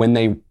people, when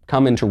they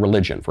come into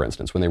religion, for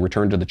instance, when they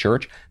return to the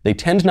church, they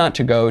tend not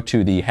to go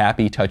to the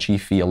happy,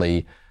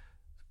 touchy-feely,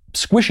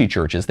 squishy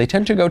churches. They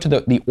tend to go to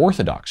the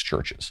Orthodox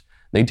churches.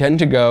 They tend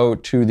to go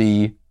to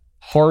the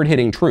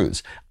hard-hitting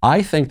truths.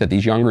 I think that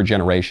these younger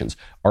generations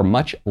are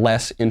much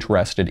less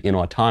interested in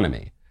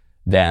autonomy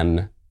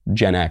than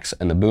Gen X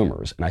and the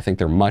boomers. And I think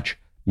they're much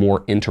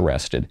more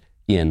interested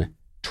in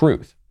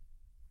truth.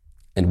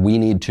 And we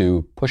need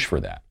to push for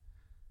that.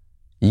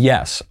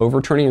 Yes,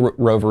 overturning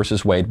Roe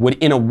versus Wade would,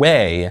 in a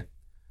way,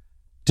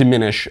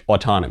 diminish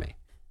autonomy.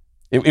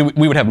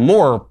 We would have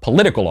more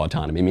political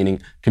autonomy,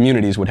 meaning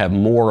communities would have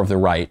more of the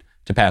right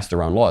to pass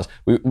their own laws.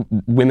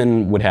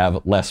 Women would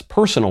have less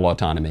personal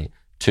autonomy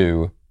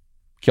to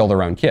kill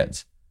their own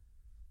kids.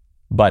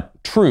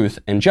 But truth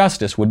and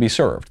justice would be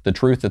served. The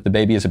truth that the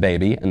baby is a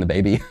baby and the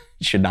baby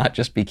should not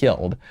just be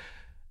killed.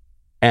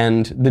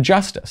 And the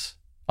justice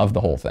of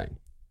the whole thing.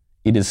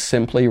 It is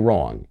simply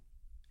wrong.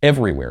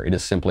 Everywhere it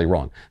is simply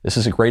wrong. This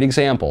is a great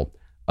example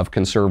of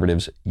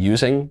conservatives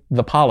using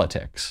the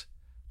politics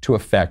to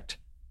affect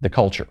the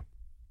culture.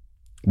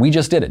 We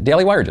just did it.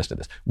 Daily Wire just did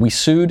this. We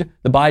sued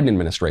the Biden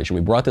administration.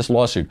 We brought this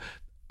lawsuit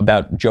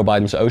about Joe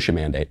Biden's OSHA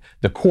mandate.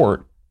 The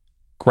court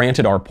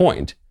granted our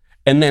point.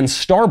 And then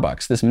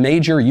Starbucks, this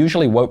major,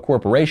 usually woke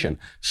corporation,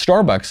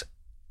 Starbucks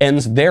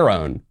ends their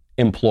own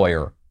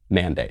employer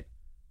mandate.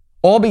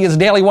 All because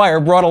Daily Wire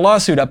brought a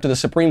lawsuit up to the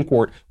Supreme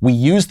Court. We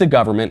used the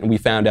government, and we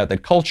found out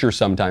that culture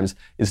sometimes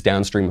is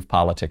downstream of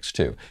politics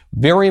too.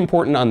 Very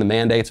important on the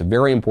mandates,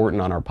 very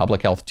important on our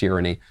public health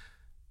tyranny,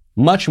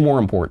 much more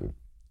important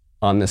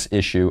on this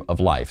issue of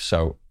life.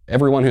 So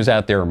everyone who's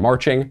out there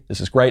marching, this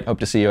is great. Hope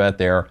to see you out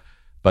there.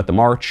 But the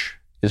march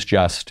is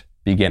just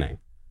beginning.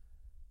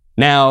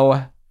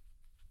 Now,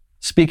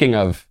 speaking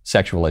of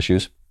sexual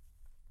issues,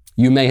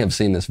 you may have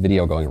seen this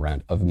video going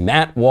around of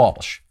Matt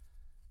Walsh,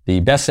 the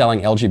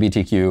best-selling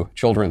LGBTQ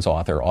children's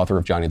author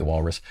of Johnny the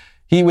Walrus.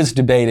 He was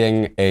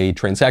debating a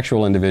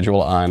transsexual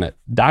individual on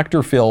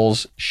Dr.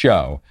 Phil's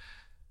show.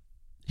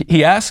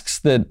 He asks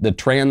the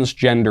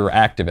transgender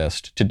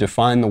activist to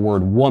define the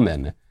word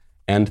woman,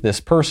 and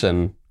this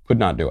person could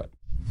not do it.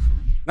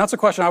 That's a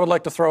question I would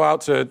like to throw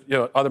out to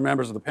other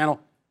members of the panel,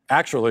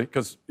 actually,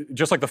 because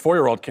just like the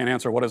 4-year-old can't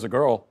answer what is a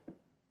girl,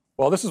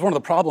 well, this is one of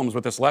the problems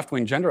with this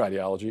left-wing gender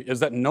ideology, is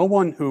that no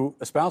one who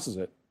espouses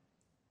it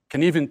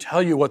can even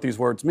tell you what these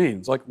words mean.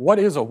 It's like, what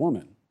is a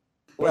woman?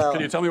 Well,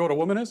 can you tell me what a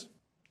woman is?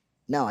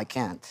 No, I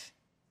can't.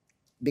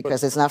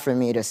 Because it's not for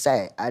me to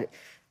say.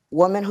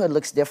 Womanhood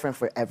looks different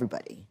for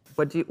everybody.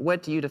 What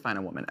do you define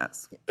a woman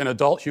as? An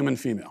adult human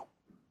female.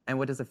 And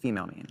what does a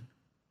female mean?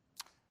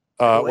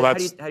 Well,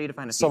 that's how do you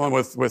define a female? Someone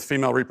with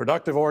female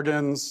reproductive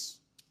organs.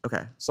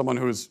 Okay. Someone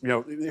who's,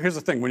 here's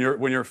the thing, when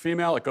you're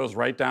female, it goes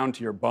right down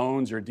to your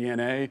bones, your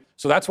DNA.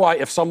 So that's why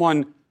if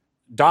someone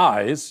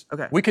dies,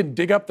 we could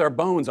dig up their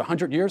bones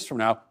 100 years from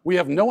now. We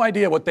have no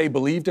idea what they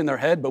believed in their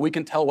head, but we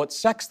can tell what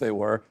sex they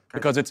were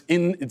because it's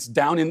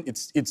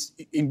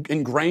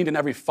ingrained in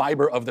every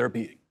fiber of their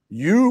being.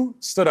 You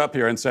stood up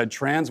here and said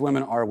trans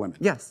women are women.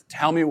 Yes.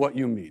 Tell me what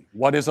you mean.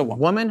 What is a woman?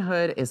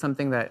 Womanhood is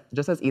something that,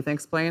 just as Ethan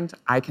explained,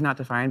 I cannot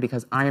define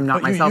because I am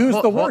not myself. But you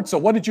used the word, so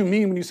what did you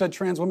mean when you said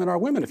trans women are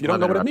women if you don't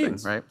know what it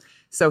means? Right.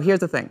 So here's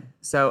the thing.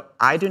 So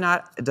I do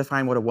not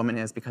define what a woman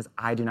is because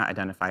I do not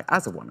identify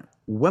as a woman.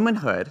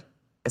 Womanhood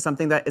is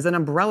something that is an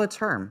umbrella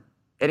term.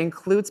 It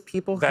includes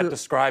people that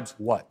describes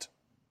what?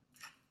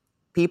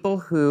 People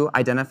who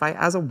identify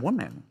as a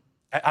woman.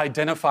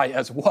 Identify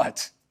as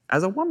what?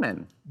 As a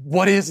woman.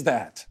 What is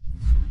that?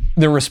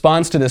 The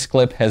response to this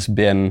clip has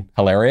been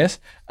hilarious.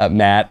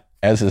 Matt,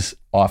 as is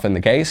often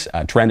the case,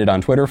 trended on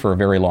Twitter for a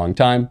very long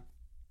time.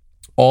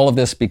 All of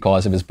this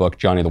because of his book,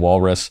 Johnny the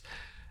Walrus.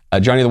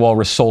 Johnny the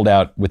Walrus sold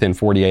out within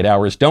 48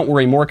 hours. Don't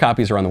worry, more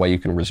copies are on the way. You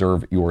can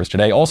reserve yours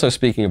today. Also,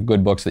 speaking of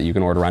good books that you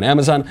can order on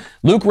Amazon,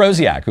 Luke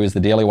Rosiak, who is the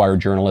Daily Wire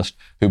journalist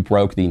who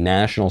broke the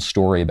national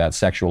story about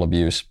sexual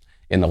abuse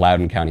in the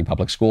Loudoun County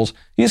Public Schools,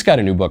 he's got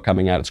a new book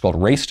coming out. It's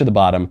called Race to the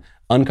Bottom,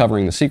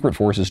 Uncovering the Secret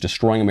Forces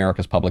Destroying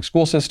America's Public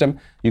School System.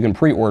 You can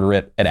pre-order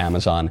it at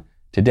Amazon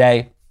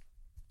today.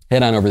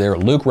 Head on over there.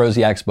 Luke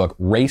Rosiak's book,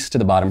 Race to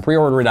the Bottom.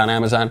 Pre-order it on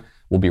Amazon.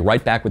 We'll be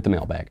right back with the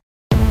mailbag.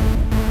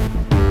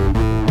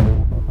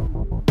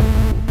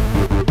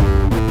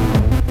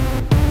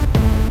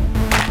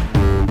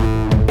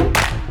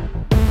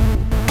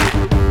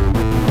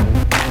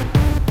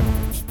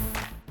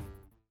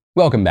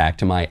 Welcome back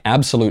to my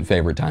absolute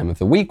favorite time of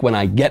the week when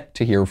I get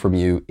to hear from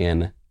you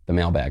in the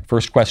mailbag.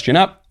 First question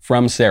up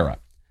from Sarah.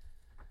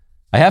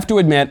 I have to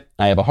admit,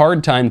 I have a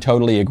hard time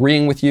totally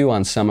agreeing with you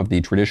on some of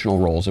the traditional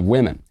roles of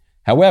women.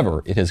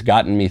 However, it has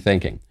gotten me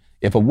thinking.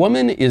 If a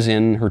woman is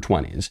in her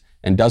 20s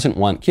and doesn't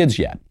want kids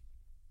yet,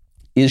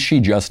 is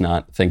she just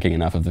not thinking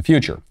enough of the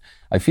future?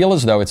 I feel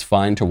as though it's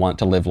fine to want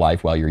to live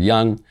life while you're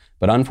young,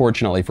 but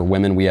unfortunately for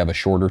women, we have a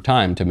shorter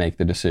time to make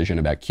the decision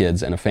about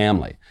kids and a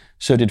family.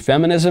 So did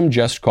feminism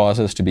just cause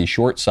us to be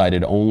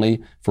short-sighted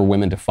only for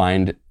women to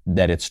find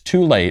that it's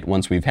too late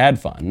once we've had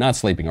fun, not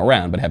sleeping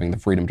around, but having the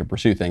freedom to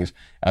pursue things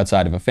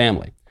outside of a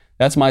family?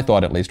 That's my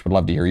thought, at least. Would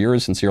love to hear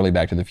yours. Sincerely,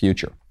 Back to the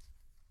Future.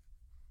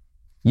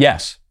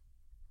 Yes.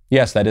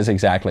 Yes, that is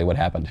exactly what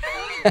happened.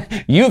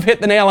 You've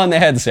hit the nail on the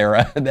head,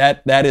 Sarah.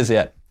 That is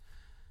it.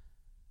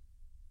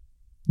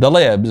 The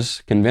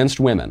libs convinced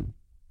women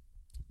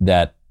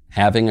that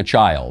having a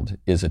child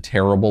is a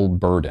terrible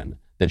burden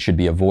that should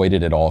be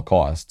avoided at all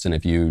costs. And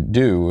if you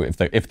do, if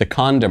the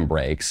condom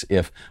breaks,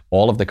 if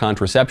all of the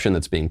contraception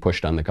that's being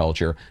pushed on the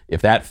culture,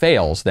 if that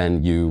fails,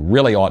 then you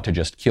really ought to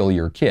just kill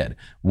your kid.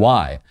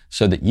 Why?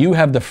 So that you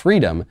have the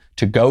freedom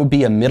to go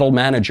be a middle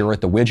manager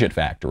at the widget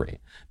factory.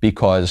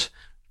 Because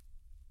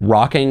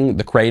rocking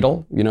the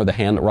cradle, the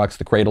hand that rocks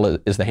the cradle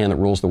is the hand that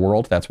rules the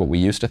world. That's what we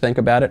used to think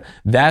about it.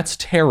 That's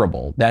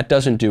terrible. That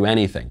doesn't do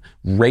anything.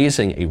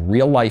 Raising a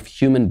real life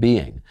human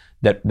being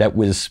that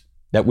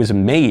was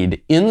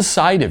made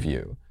inside of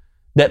you,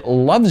 that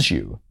loves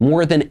you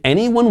more than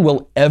anyone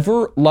will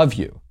ever love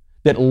you,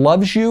 that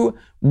loves you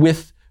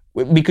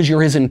because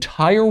you're his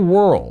entire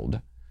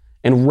world,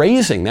 and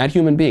raising that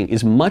human being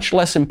is much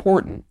less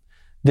important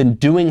than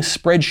doing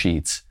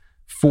spreadsheets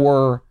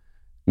for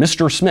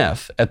Mr.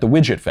 Smith at the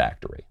widget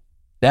factory.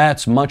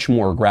 That's much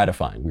more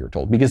gratifying, we were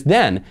told. Because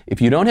then,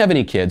 if you don't have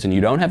any kids and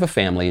you don't have a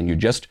family and you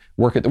just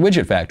work at the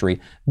widget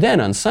factory,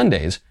 then on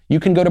Sundays, you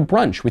can go to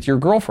brunch with your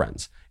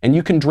girlfriends and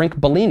you can drink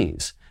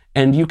Bellinis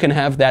and you can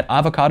have that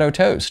avocado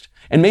toast.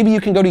 And maybe you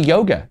can go to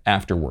yoga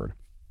afterward.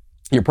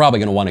 You're probably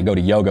going to want to go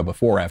to yoga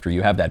before, after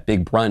you have that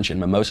big brunch and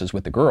mimosas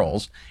with the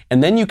girls.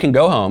 And then you can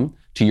go home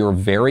to your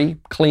very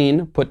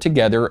clean, put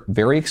together,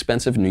 very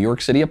expensive New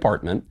York City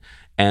apartment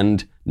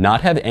and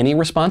not have any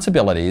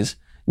responsibilities.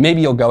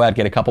 Maybe you'll go out,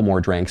 get a couple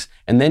more drinks.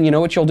 And then you know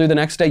what you'll do the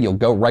next day? You'll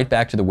go right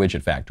back to the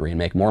widget factory and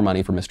make more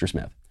money for Mr.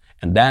 Smith.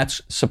 And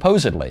that's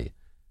supposedly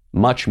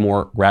much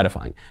more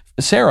gratifying.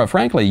 Sarah,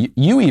 frankly,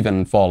 you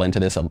even fall into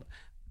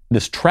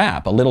this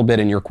trap a little bit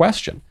in your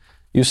question.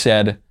 You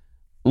said,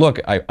 look,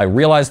 I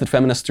realize that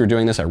feminists are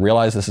doing this. I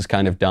realize this is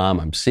kind of dumb.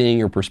 I'm seeing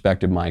your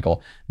perspective,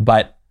 Michael.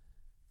 But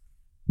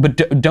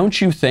don't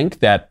you think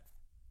that,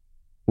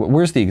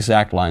 where's the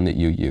exact line that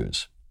you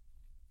use?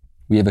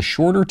 We have a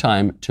shorter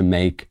time to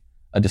make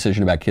a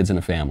decision about kids in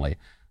a family.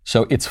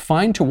 So it's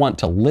fine to want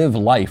to live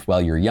life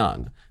while you're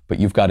young, but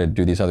you've got to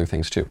do these other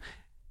things too.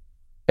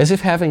 As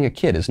if having a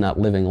kid is not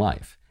living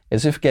life.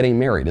 As if getting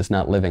married is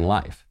not living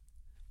life.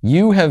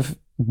 You have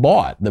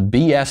bought the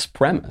BS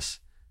premise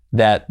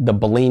that the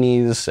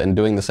Bellinis and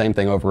doing the same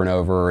thing over and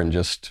over and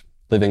just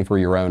living for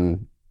your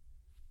own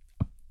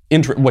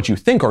what you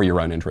think are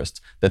your own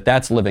interests,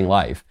 that's living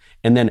life.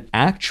 And then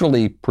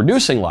actually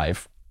producing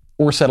life,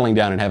 or settling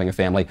down and having a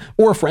family,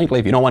 or frankly,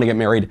 if you don't want to get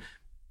married,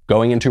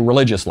 going into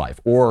religious life,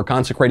 or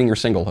consecrating your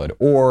singlehood,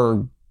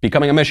 or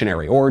becoming a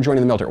missionary, or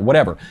joining the military, or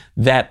whatever,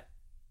 that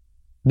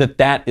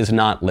is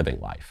not living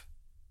life.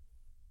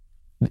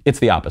 It's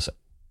the opposite.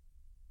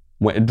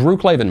 Drew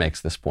Klavan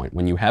makes this point.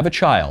 When you have a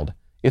child,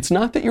 it's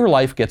not that your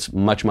life gets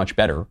much, much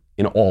better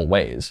in all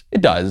ways.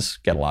 It does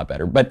get a lot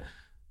better, but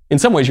in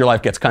some ways your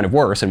life gets kind of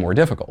worse and more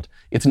difficult.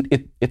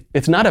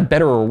 It's not a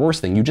better or worse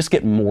thing. You just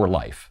get more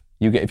life.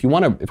 If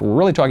we're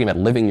really talking about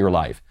living your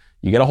life,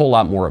 you get a whole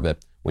lot more of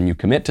it when you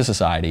commit to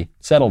society,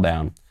 settle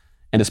down,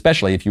 and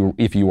especially if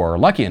you are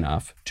lucky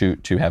enough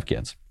to have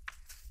kids.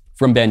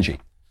 From Benji.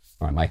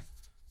 All right,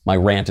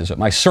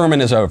 my sermon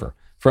is over.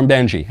 From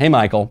Benji. Hey,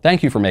 Michael,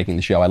 thank you for making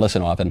the show. I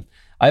listen often.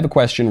 I have a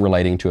question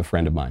relating to a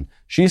friend of mine.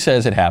 She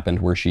says it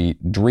happened where she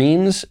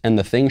dreams and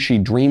the thing she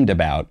dreamed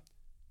about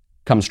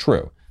comes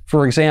true.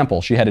 For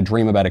example, she had a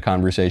dream about a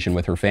conversation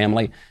with her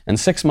family, and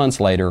 6 months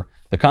later,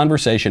 the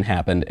conversation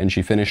happened and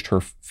she finished her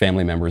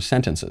family members'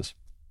 sentences.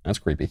 That's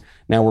creepy.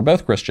 Now, we're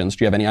both Christians.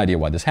 Do you have any idea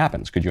why this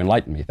happens? Could you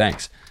enlighten me?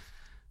 Thanks.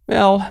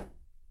 Well,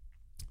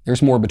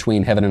 there's more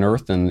between heaven and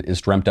earth than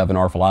is dreamt of in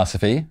our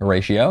philosophy,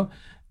 Horatio.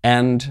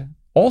 And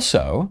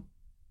also,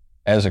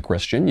 as a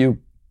Christian,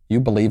 you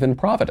believe in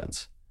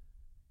providence.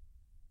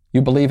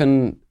 You believe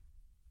in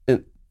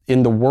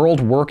the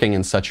world working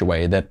in such a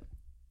way that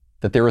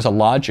there is a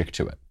logic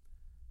to it,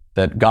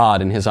 that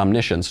God in his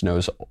omniscience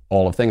knows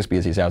all of things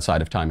because he's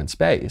outside of time and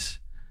space,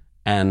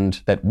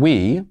 and that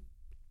we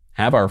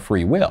have our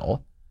free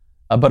will,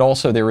 but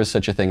also there is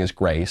such a thing as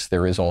grace.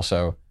 There is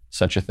also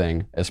such a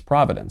thing as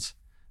providence.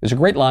 There's a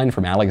great line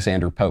from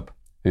Alexander Pope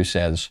who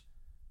says,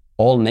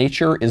 "All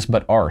nature is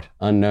but art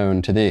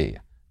unknown to thee,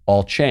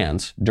 all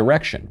chance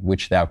direction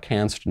which thou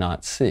canst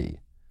not see."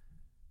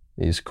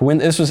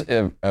 This was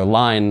a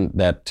line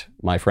that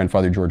my friend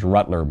Father George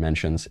Rutler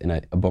mentions in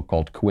a book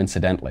called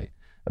Coincidentally,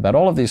 about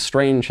all of these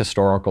strange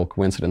historical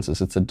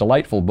coincidences. It's a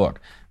delightful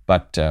book,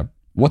 but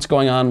what's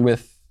going on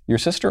with your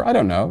sister? I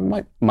don't know.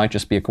 It might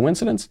just be a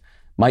coincidence.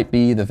 Might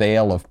be the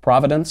veil of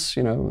providence,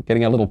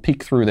 getting a little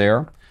peek through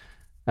there.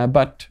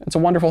 But it's a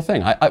wonderful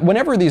thing.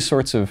 Whenever these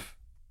sorts of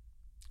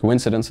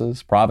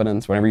coincidences,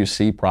 providence, whenever you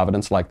see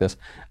providence like this,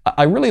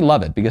 I really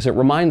love it because it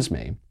reminds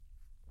me,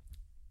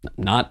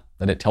 not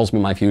that it tells me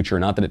my future,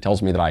 not that it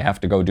tells me that I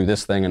have to go do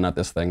this thing and not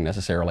this thing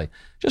necessarily,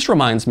 just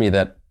reminds me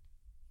that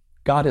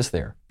God is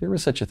there. There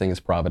is such a thing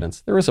as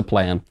providence. There is a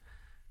plan.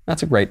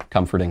 That's a great,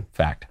 comforting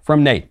fact.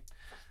 From Nate.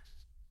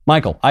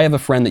 Michael, I have a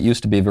friend that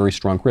used to be a very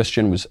strong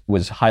Christian,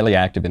 was highly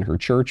active in her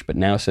church, but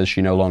now says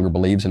she no longer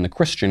believes in the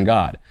Christian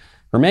God.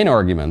 Her main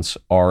arguments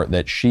are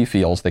that she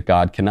feels that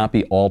God cannot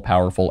be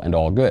all-powerful and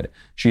all-good.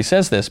 She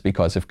says this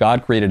because if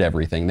God created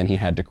everything, then he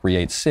had to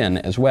create sin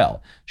as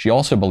well. She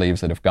also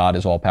believes that if God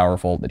is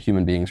all-powerful, that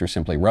human beings are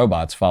simply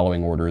robots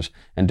following orders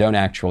and don't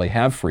actually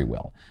have free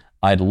will.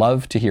 I'd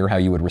love to hear how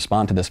you would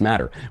respond to this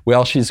matter.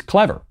 Well, she's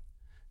clever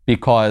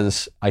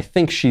because I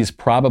think she's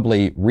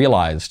probably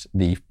realized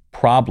the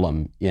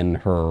problem in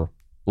her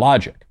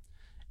logic.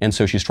 And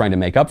so she's trying to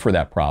make up for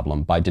that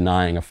problem by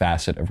denying a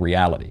facet of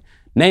reality.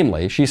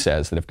 Namely, she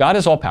says that if God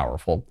is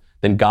all-powerful,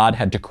 then God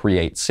had to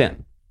create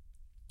sin.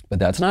 But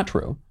that's not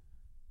true.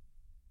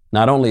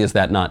 Not only is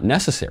that not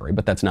necessary,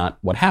 but that's not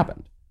what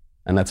happened.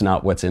 And that's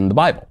not what's in the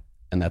Bible.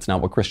 And that's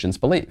not what Christians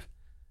believe.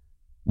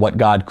 What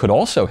God could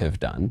also have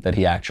done, that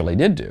he actually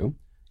did do,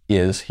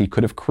 is he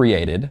could have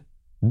created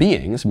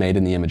beings made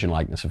in the image and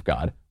likeness of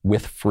God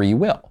with free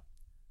will.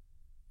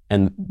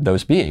 And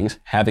those beings,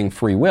 having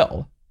free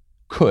will,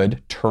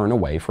 could turn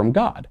away from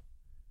God,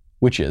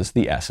 which is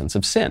the essence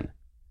of sin.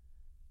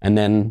 And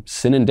then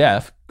sin and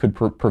death could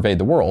pervade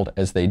the world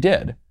as they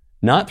did,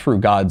 not through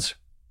God's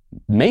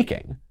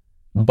making,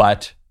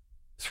 but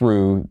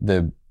through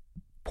the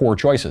poor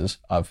choices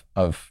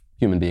of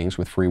human beings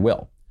with free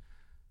will.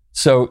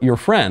 So your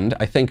friend,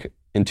 I think,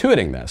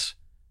 intuiting this,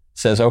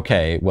 says,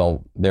 okay,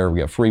 well, there we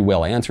go, free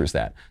will answers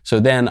that. So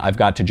then I've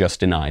got to just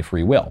deny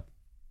free will.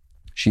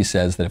 She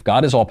says that if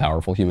God is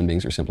all-powerful, human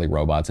beings are simply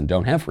robots and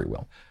don't have free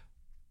will.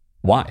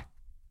 Why?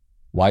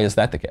 Why is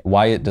that the case?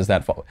 Why does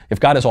that fall? If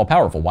God is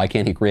all-powerful, why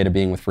can't he create a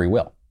being with free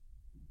will?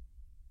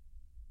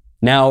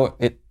 Now,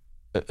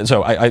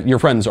 your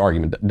friend's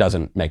argument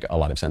doesn't make a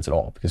lot of sense at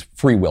all, because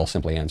free will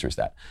simply answers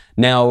that.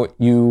 Now,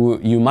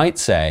 you might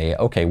say,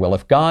 okay, well,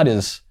 if God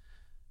is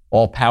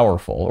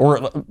all-powerful,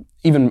 or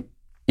even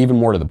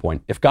more to the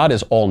point, if God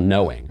is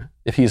all-knowing,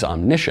 if he's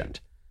omniscient,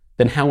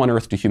 then how on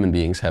earth do human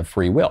beings have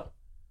free will?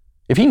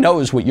 If he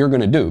knows what you're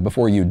going to do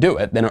before you do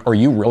it, then are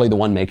you really the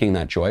one making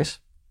that choice?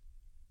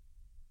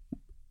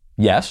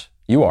 Yes,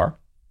 you are.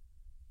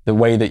 The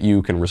way that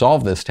you can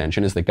resolve this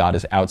tension is that God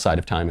is outside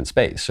of time and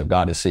space. So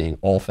God is seeing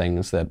all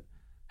things that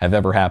have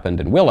ever happened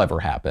and will ever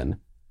happen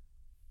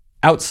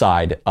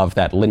outside of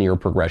that linear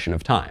progression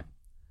of time.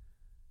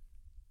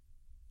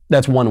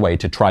 That's one way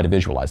to try to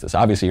visualize this.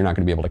 Obviously, you're not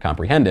going to be able to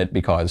comprehend it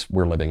because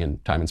we're living in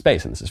time and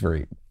space, and this is a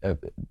very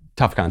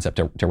tough concept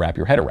to wrap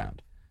your head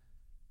around.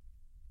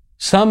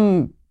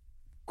 Some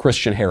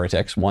Christian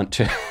heretics want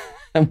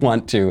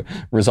to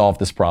resolve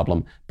this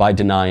problem by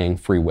denying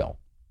free will.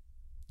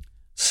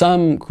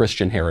 Some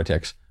Christian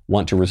heretics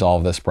want to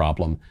resolve this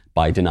problem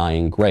by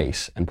denying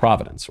grace and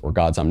providence, or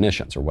God's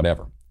omniscience, or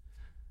whatever.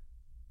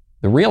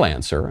 The real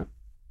answer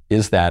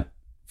is that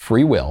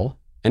free will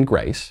and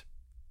grace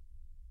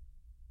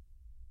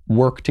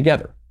work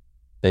together.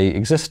 They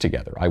exist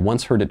together. I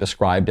once heard it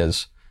described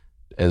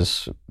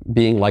as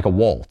being like a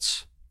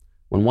waltz.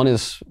 When one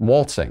is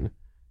waltzing,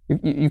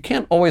 you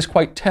can't always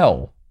quite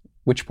tell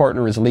which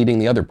partner is leading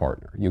the other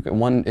partner.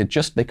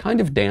 They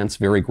kind of dance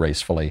very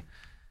gracefully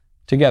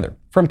together.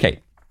 From Kate.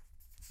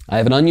 I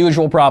have an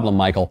unusual problem,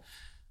 Michael.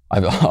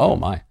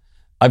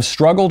 I've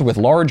struggled with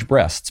large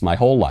breasts my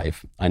whole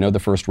life. I know the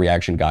first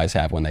reaction guys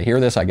have when they hear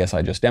this. I guess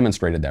I just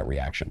demonstrated that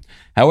reaction.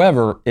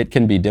 However, it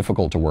can be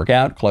difficult to work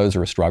out, clothes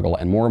are a struggle,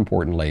 and more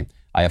importantly,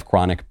 I have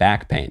chronic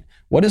back pain.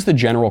 What is the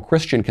general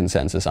Christian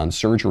consensus on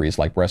surgeries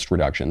like breast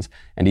reductions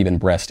and even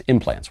breast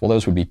implants? Well,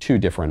 those would be two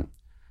different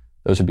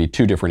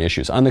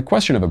issues. On the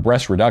question of a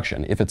breast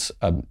reduction, if it's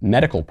a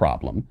medical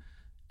problem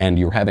and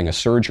you're having a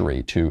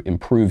surgery to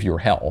improve your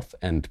health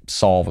and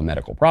solve a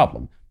medical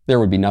problem, there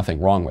would be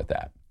nothing wrong with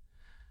that.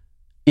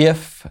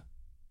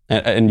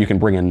 And you can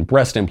bring in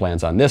breast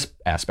implants on this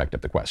aspect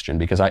of the question,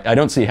 because I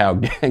don't see how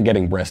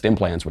getting breast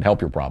implants would help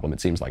your problem. It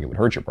seems like it would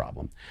hurt your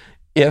problem.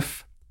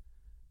 If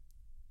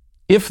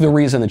the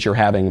reason that you're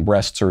having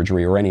breast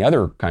surgery or any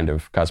other kind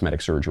of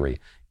cosmetic surgery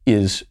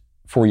is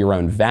for your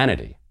own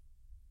vanity,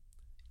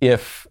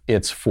 if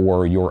it's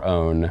for your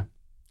own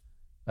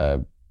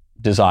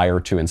desire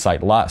to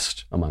incite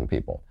lust among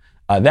people,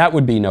 that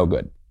would be no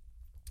good.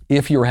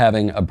 If you're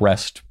having a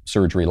breast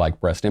surgery like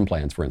breast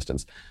implants, for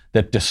instance,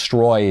 that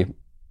destroy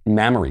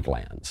mammary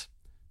glands,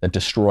 that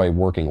destroy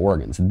working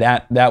organs,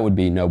 that would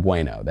be no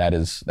bueno.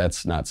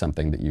 That's not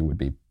something that you would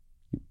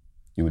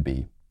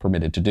be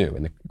permitted to do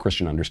in the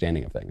Christian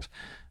understanding of things.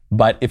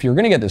 But if you're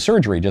going to get this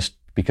surgery just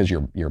because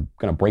you're going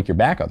to break your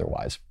back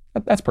otherwise,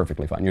 that's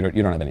perfectly fine. You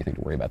don't have anything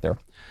to worry about there.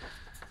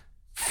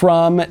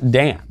 From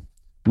Dan.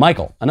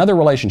 Michael, another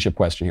relationship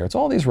question here. It's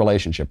all these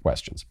relationship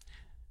questions.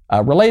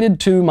 Related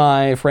to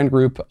my friend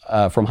group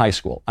from high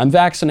school. I'm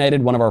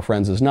vaccinated, one of our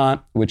friends is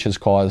not, which has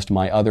caused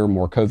my other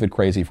more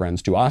COVID-crazy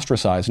friends to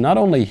ostracize not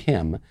only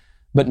him,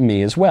 but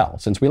me as well,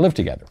 since we live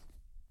together.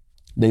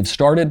 They've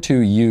started to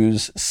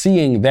use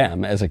seeing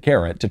them as a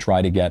carrot to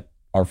try to get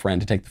our friend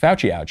to take the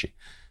Fauci ouchie,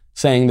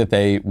 saying that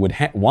they would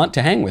want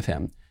to hang with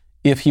him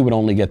if he would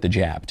only get the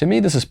jab. To me,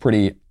 this is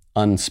pretty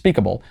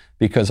unspeakable,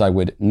 because I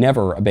would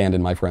never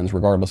abandon my friends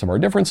regardless of our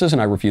differences,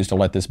 and I refuse to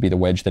let this be the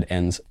wedge that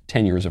ends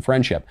 10 years of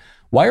friendship.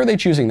 Why are they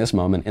choosing this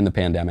moment in the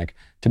pandemic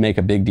to make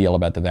a big deal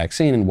about the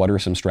vaccine, and what are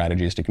some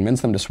strategies to convince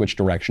them to switch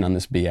direction on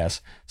this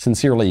BS?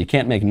 Sincerely, you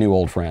can't make new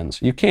old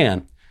friends. You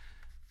can,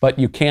 but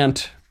you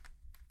can't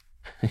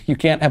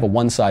have a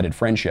one-sided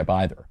friendship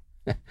either.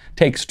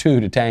 Takes two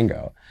to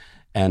tango.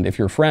 And if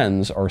your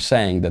friends are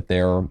saying that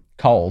their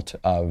cult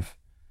of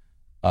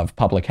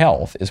public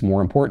health is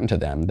more important to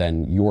them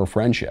than your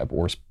friendship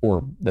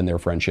or than their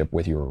friendship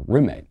with your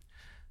roommate,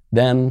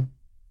 then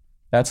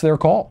that's their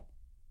call.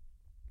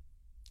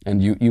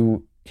 And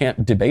you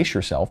can't debase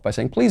yourself by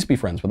saying, please be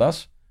friends with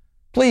us.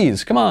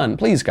 Please, come on,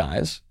 please,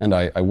 guys. And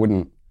I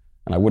wouldn't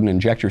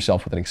inject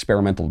yourself with an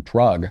experimental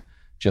drug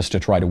just to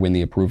try to win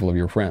the approval of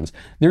your friends.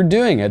 They're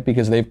doing it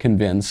because they've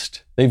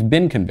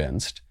been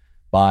convinced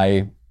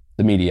by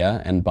the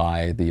media and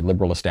by the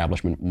liberal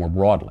establishment more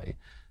broadly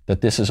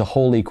that this is a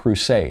holy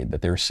crusade,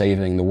 that they're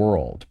saving the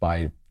world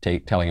by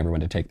telling everyone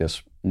to take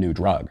this new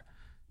drug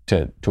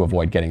to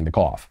avoid getting the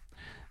cough.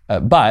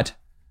 But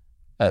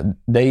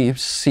they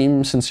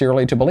seem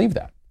sincerely to believe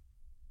that.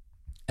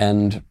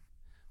 And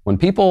when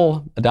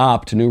people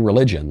adopt new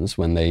religions,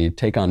 when they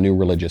take on new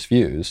religious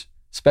views,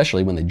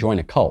 especially when they join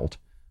a cult,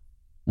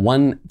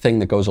 one thing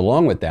that goes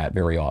along with that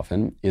very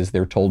often is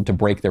they're told to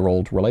break their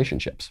old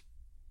relationships.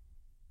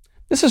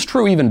 This is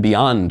true even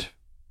beyond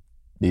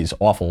these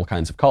awful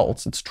kinds of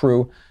cults. It's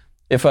true.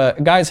 If a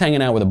guy's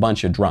hanging out with a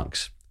bunch of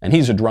drunks, and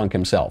he's a drunk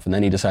himself, and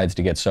then he decides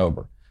to get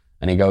sober,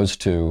 and he goes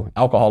to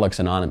Alcoholics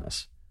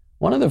Anonymous,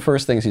 one of the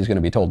first things he's going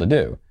to be told to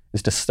do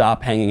is to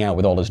stop hanging out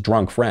with all his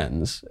drunk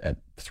friends at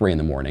 3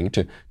 a.m,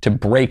 to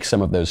break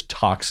some of those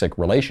toxic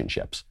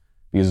relationships,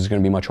 because it's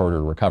going to be much harder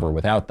to recover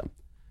without them.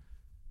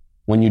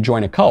 When you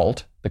join a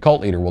cult, the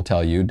cult leader will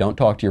tell you, don't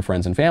talk to your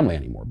friends and family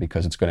anymore,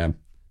 because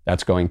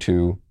that's going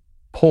to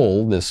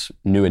pull this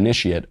new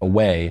initiate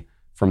away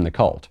from the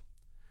cult.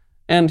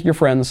 And your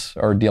friends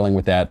are dealing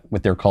with that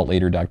with their cult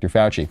leader, Dr.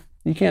 Fauci.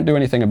 You can't do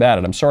anything about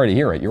it. I'm sorry to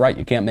hear it. You're right,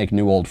 you can't make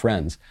new old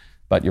friends,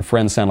 but your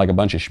friends sound like a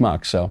bunch of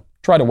schmucks, so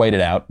try to wait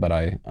it out, but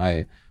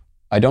I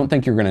don't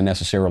think you're going to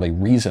necessarily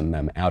reason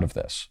them out of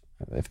this.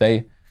 If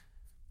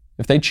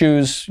they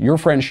choose your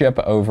friendship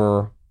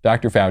over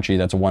Dr. Fauci,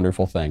 that's a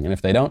wonderful thing. And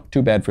if they don't,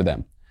 too bad for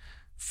them.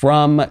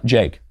 From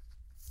Jake.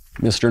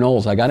 Mr.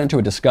 Knowles, I got into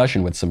a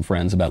discussion with some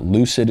friends about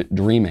lucid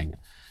dreaming.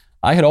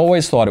 I had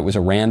always thought it was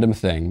a random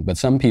thing, but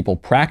some people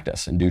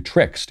practice and do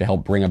tricks to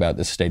help bring about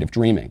this state of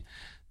dreaming.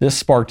 This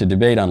sparked a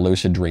debate on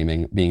lucid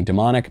dreaming being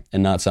demonic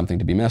and not something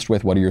to be messed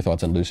with. What are your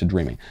thoughts on lucid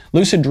dreaming?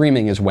 Lucid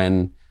dreaming is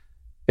when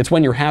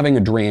you're having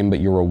a dream, but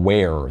you're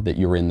aware that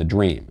you're in the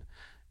dream.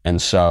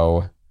 And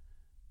so,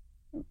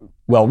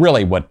 well,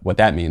 really what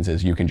that means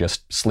is you can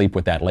just sleep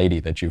with that lady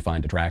that you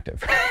find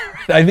attractive.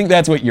 I think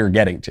that's what you're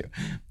getting to.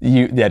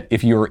 That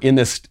if you're in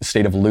this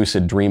state of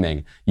lucid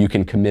dreaming, you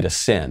can commit a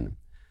sin.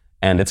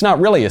 And it's not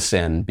really a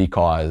sin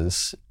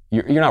because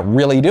you're not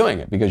really doing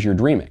it, because you're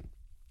dreaming.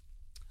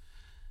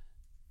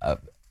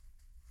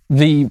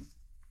 This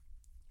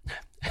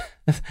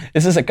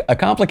is a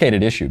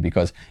complicated issue,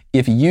 because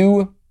if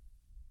you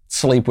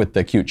sleep with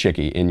the cute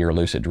chickie in your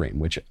lucid dream,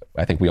 which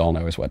I think we all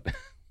know is what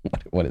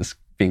is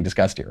being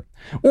discussed here,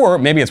 or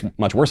maybe it's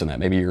much worse than that.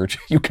 Maybe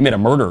you commit a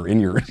murder in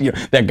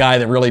that guy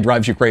that really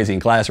drives you crazy in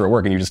class or at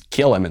work, and you just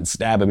kill him and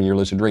stab him in your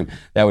lucid dream.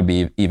 That would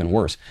be even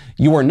worse.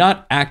 You are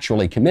not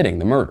actually committing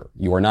the murder.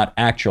 You are not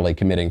actually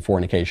committing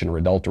fornication or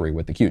adultery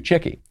with the cute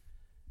chickie.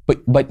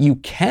 But you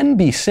can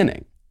be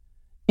sinning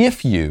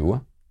if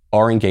you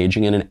are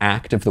engaging in an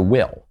act of the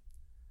will.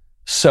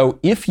 So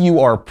if you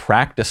are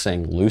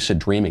practicing lucid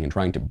dreaming and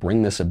trying to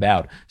bring this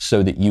about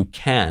so that you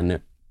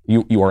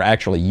are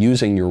actually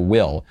using your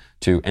will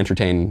to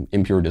entertain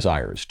impure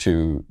desires,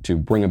 to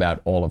bring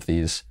about all of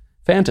these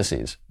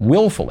fantasies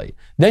willfully,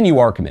 then you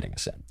are committing a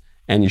sin.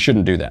 And you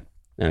shouldn't do that.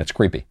 And it's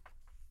creepy.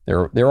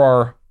 There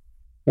are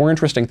more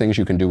interesting things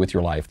you can do with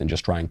your life than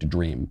just trying to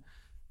dream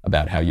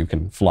about how you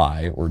can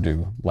fly or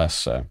do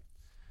less,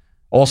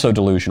 also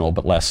delusional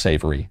but less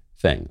savory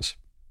things.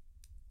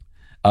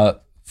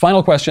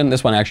 Final question.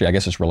 This one actually, I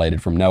guess, is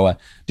related, from Noah.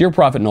 Dear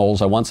Prophet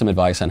Knowles, I want some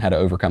advice on how to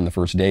overcome the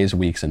first days,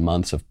 weeks, and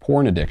months of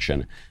porn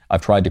addiction.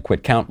 I've tried to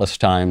quit countless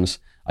times.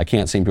 I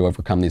can't seem to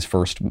overcome these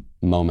first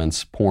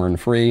moments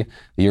porn-free.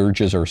 The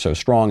urges are so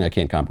strong, I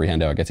can't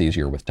comprehend how it gets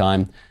easier with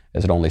time,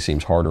 as it only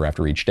seems harder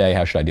after each day.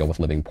 How should I deal with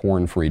living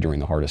porn-free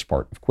during the hardest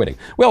part of quitting?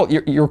 Well,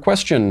 your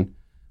question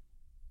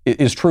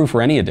is true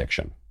for any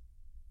addiction.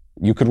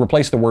 You could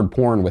replace the word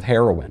porn with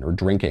heroin or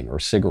drinking or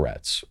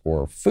cigarettes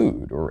or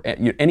food or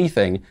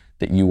anything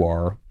that you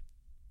are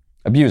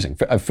abusing.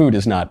 Food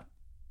is not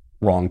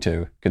wrong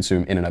to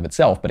consume in and of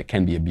itself, but it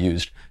can be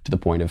abused to the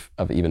point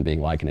of even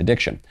being like an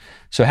addiction.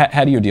 So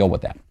how do you deal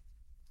with that?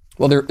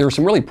 Well, there are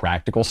some really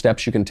practical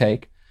steps you can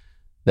take.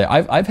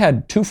 I've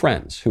had 2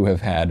 friends who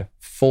have had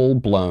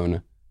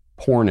full-blown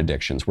porn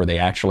addictions where they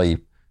actually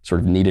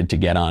sort of needed to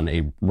get on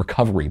a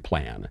recovery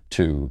plan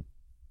to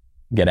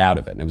get out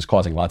of it. And it was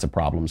causing lots of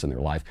problems in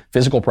their life,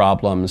 physical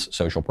problems,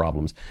 social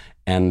problems.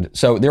 And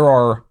so there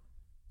are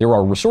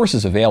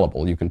resources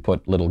available. You can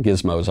put little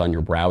gizmos on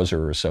your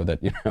browser so that,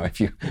 if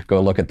you go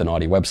look at the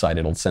naughty website,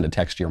 it'll send a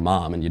text to your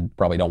mom, and you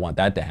probably don't want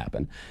that to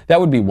happen. That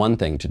would be one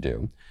thing to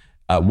do.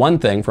 One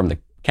thing from the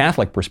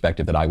Catholic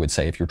perspective that I would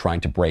say, if you're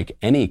trying to break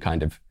any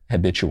kind of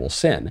habitual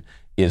sin,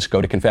 is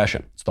go to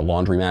confession. It's the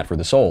laundromat for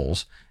the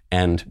souls.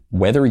 And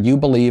whether you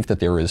believe that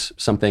there is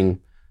something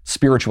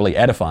spiritually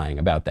edifying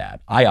about that,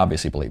 I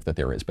obviously believe that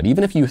there is. But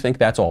even if you think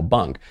that's all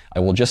bunk, I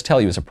will just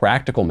tell you as a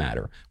practical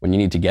matter, when you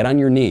need to get on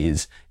your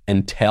knees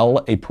and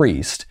tell a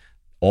priest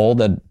all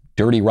the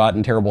dirty,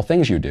 rotten, terrible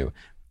things you do,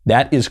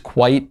 that is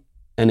quite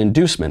an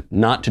inducement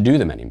not to do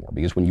them anymore.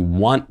 Because when you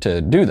want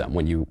to do them,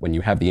 when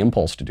you have the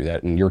impulse to do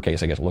that, in your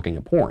case, I guess, looking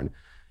at porn,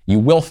 you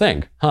will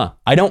think,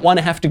 I don't want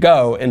to have to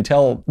go and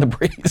tell the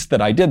priest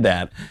that I did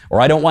that,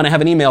 or I don't want to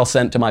have an email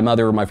sent to my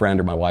mother or my friend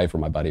or my wife or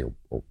my buddy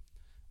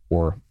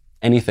or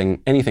anything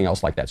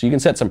else like that. So you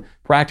can set some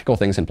practical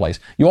things in place.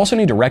 You also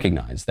need to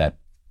recognize that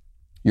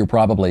you're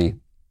probably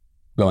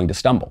going to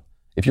stumble.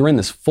 If you're in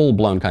this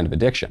full-blown kind of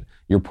addiction,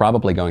 you're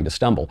probably going to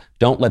stumble.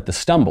 Don't let the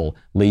stumble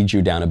lead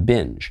you down a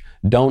binge.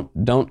 Don't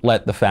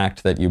let the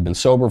fact that you've been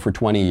sober for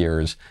 20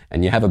 years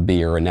and you have a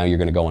beer and now you're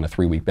going to go on a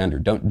 3-week bender.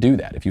 Don't do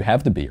that. If you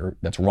have the beer,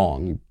 that's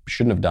wrong. You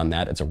shouldn't have done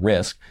that. It's a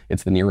risk.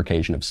 It's the near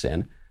occasion of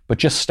sin. But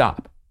just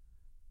stop.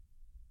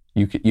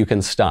 You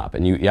can stop.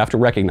 And you have to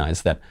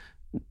recognize that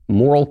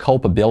moral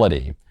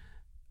culpability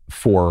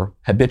for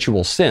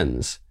habitual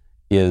sins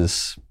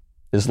is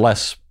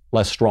less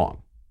strong.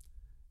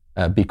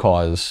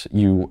 Because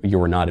you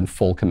are not in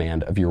full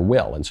command of your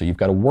will, and so you've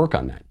got to work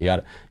on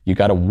that. You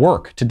got to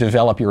work to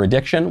develop your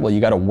addiction. Well, you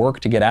got to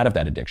work to get out of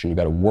that addiction. You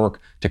got to work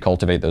to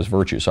cultivate those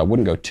virtues. So I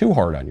wouldn't go too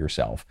hard on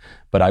yourself,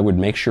 but I would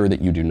make sure that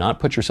you do not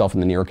put yourself in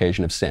the near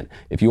occasion of sin.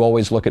 If you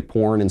always look at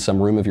porn in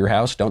some room of your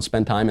house, don't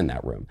spend time in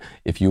that room.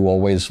 If you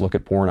always look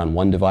at porn on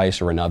one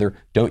device or another,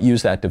 don't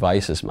use that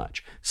device as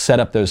much. Set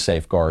up those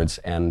safeguards,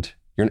 and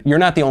you're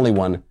not the only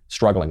one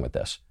struggling with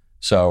this.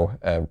 So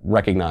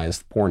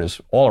recognize porn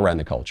is all around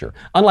the culture.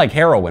 Unlike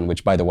heroin,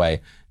 which, by the way,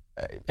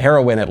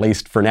 heroin, at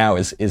least for now,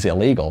 is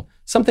illegal.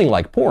 Something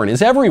like porn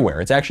is everywhere.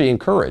 It's actually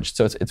encouraged.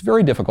 So it's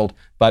very difficult,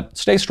 but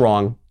stay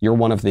strong. You're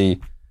one of the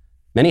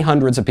many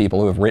hundreds of people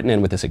who have written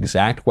in with this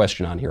exact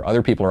question on here.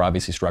 Other people are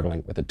obviously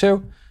struggling with it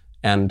too,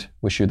 and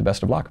wish you the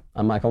best of luck.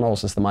 I'm Michael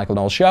Knowles. This is The Michael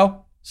Knowles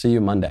Show. See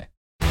you Monday.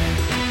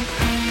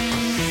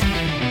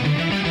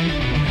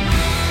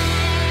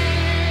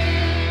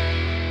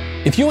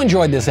 If you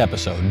enjoyed this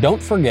episode,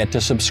 don't forget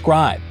to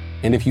subscribe.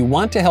 And if you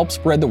want to help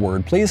spread the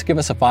word, please give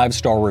us a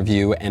 5-star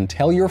review and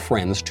tell your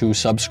friends to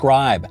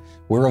subscribe.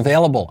 We're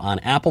available on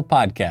Apple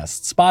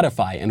Podcasts,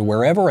 Spotify, and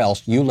wherever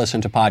else you listen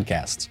to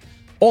podcasts.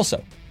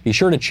 Also, be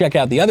sure to check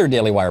out the other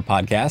Daily Wire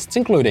podcasts,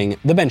 including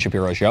The Ben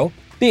Shapiro Show,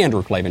 The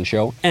Andrew Klavan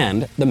Show,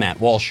 and The Matt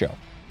Walsh Show.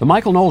 The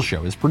Michael Knowles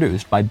Show is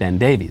produced by Ben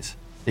Davies.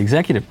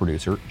 Executive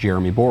producer,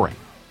 Jeremy Boring.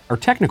 Our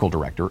technical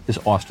director is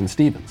Austin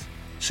Stevens.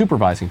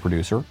 Supervising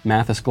producer,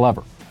 Mathis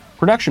Glover.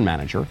 Production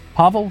manager,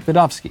 Pavel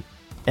Vidovsky.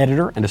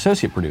 Editor and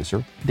associate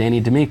producer, Danny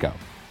D'Amico.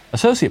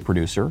 Associate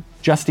producer,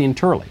 Justine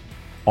Turley.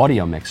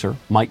 Audio mixer,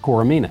 Mike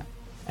Coromina.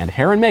 And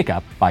hair and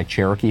makeup by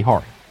Cherokee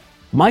Hart.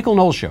 The Michael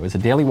Knowles Show is a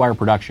Daily Wire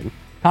production.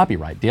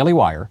 Copyright Daily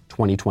Wire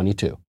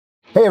 2022.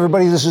 Hey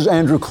everybody, this is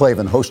Andrew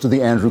Klavan, host of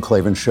The Andrew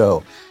Klavan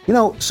Show. You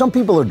know, some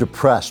people are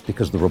depressed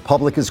because the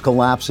Republic is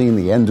collapsing,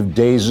 the end of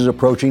days is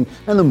approaching,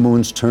 and the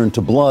moon's turned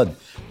to blood.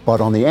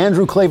 But on The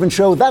Andrew Klavan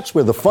Show, that's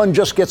where the fun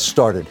just gets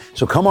started.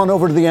 So come on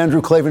over to The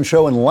Andrew Klavan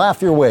Show and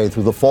laugh your way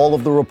through the fall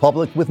of the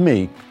Republic with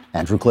me,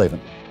 Andrew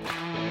Klavan.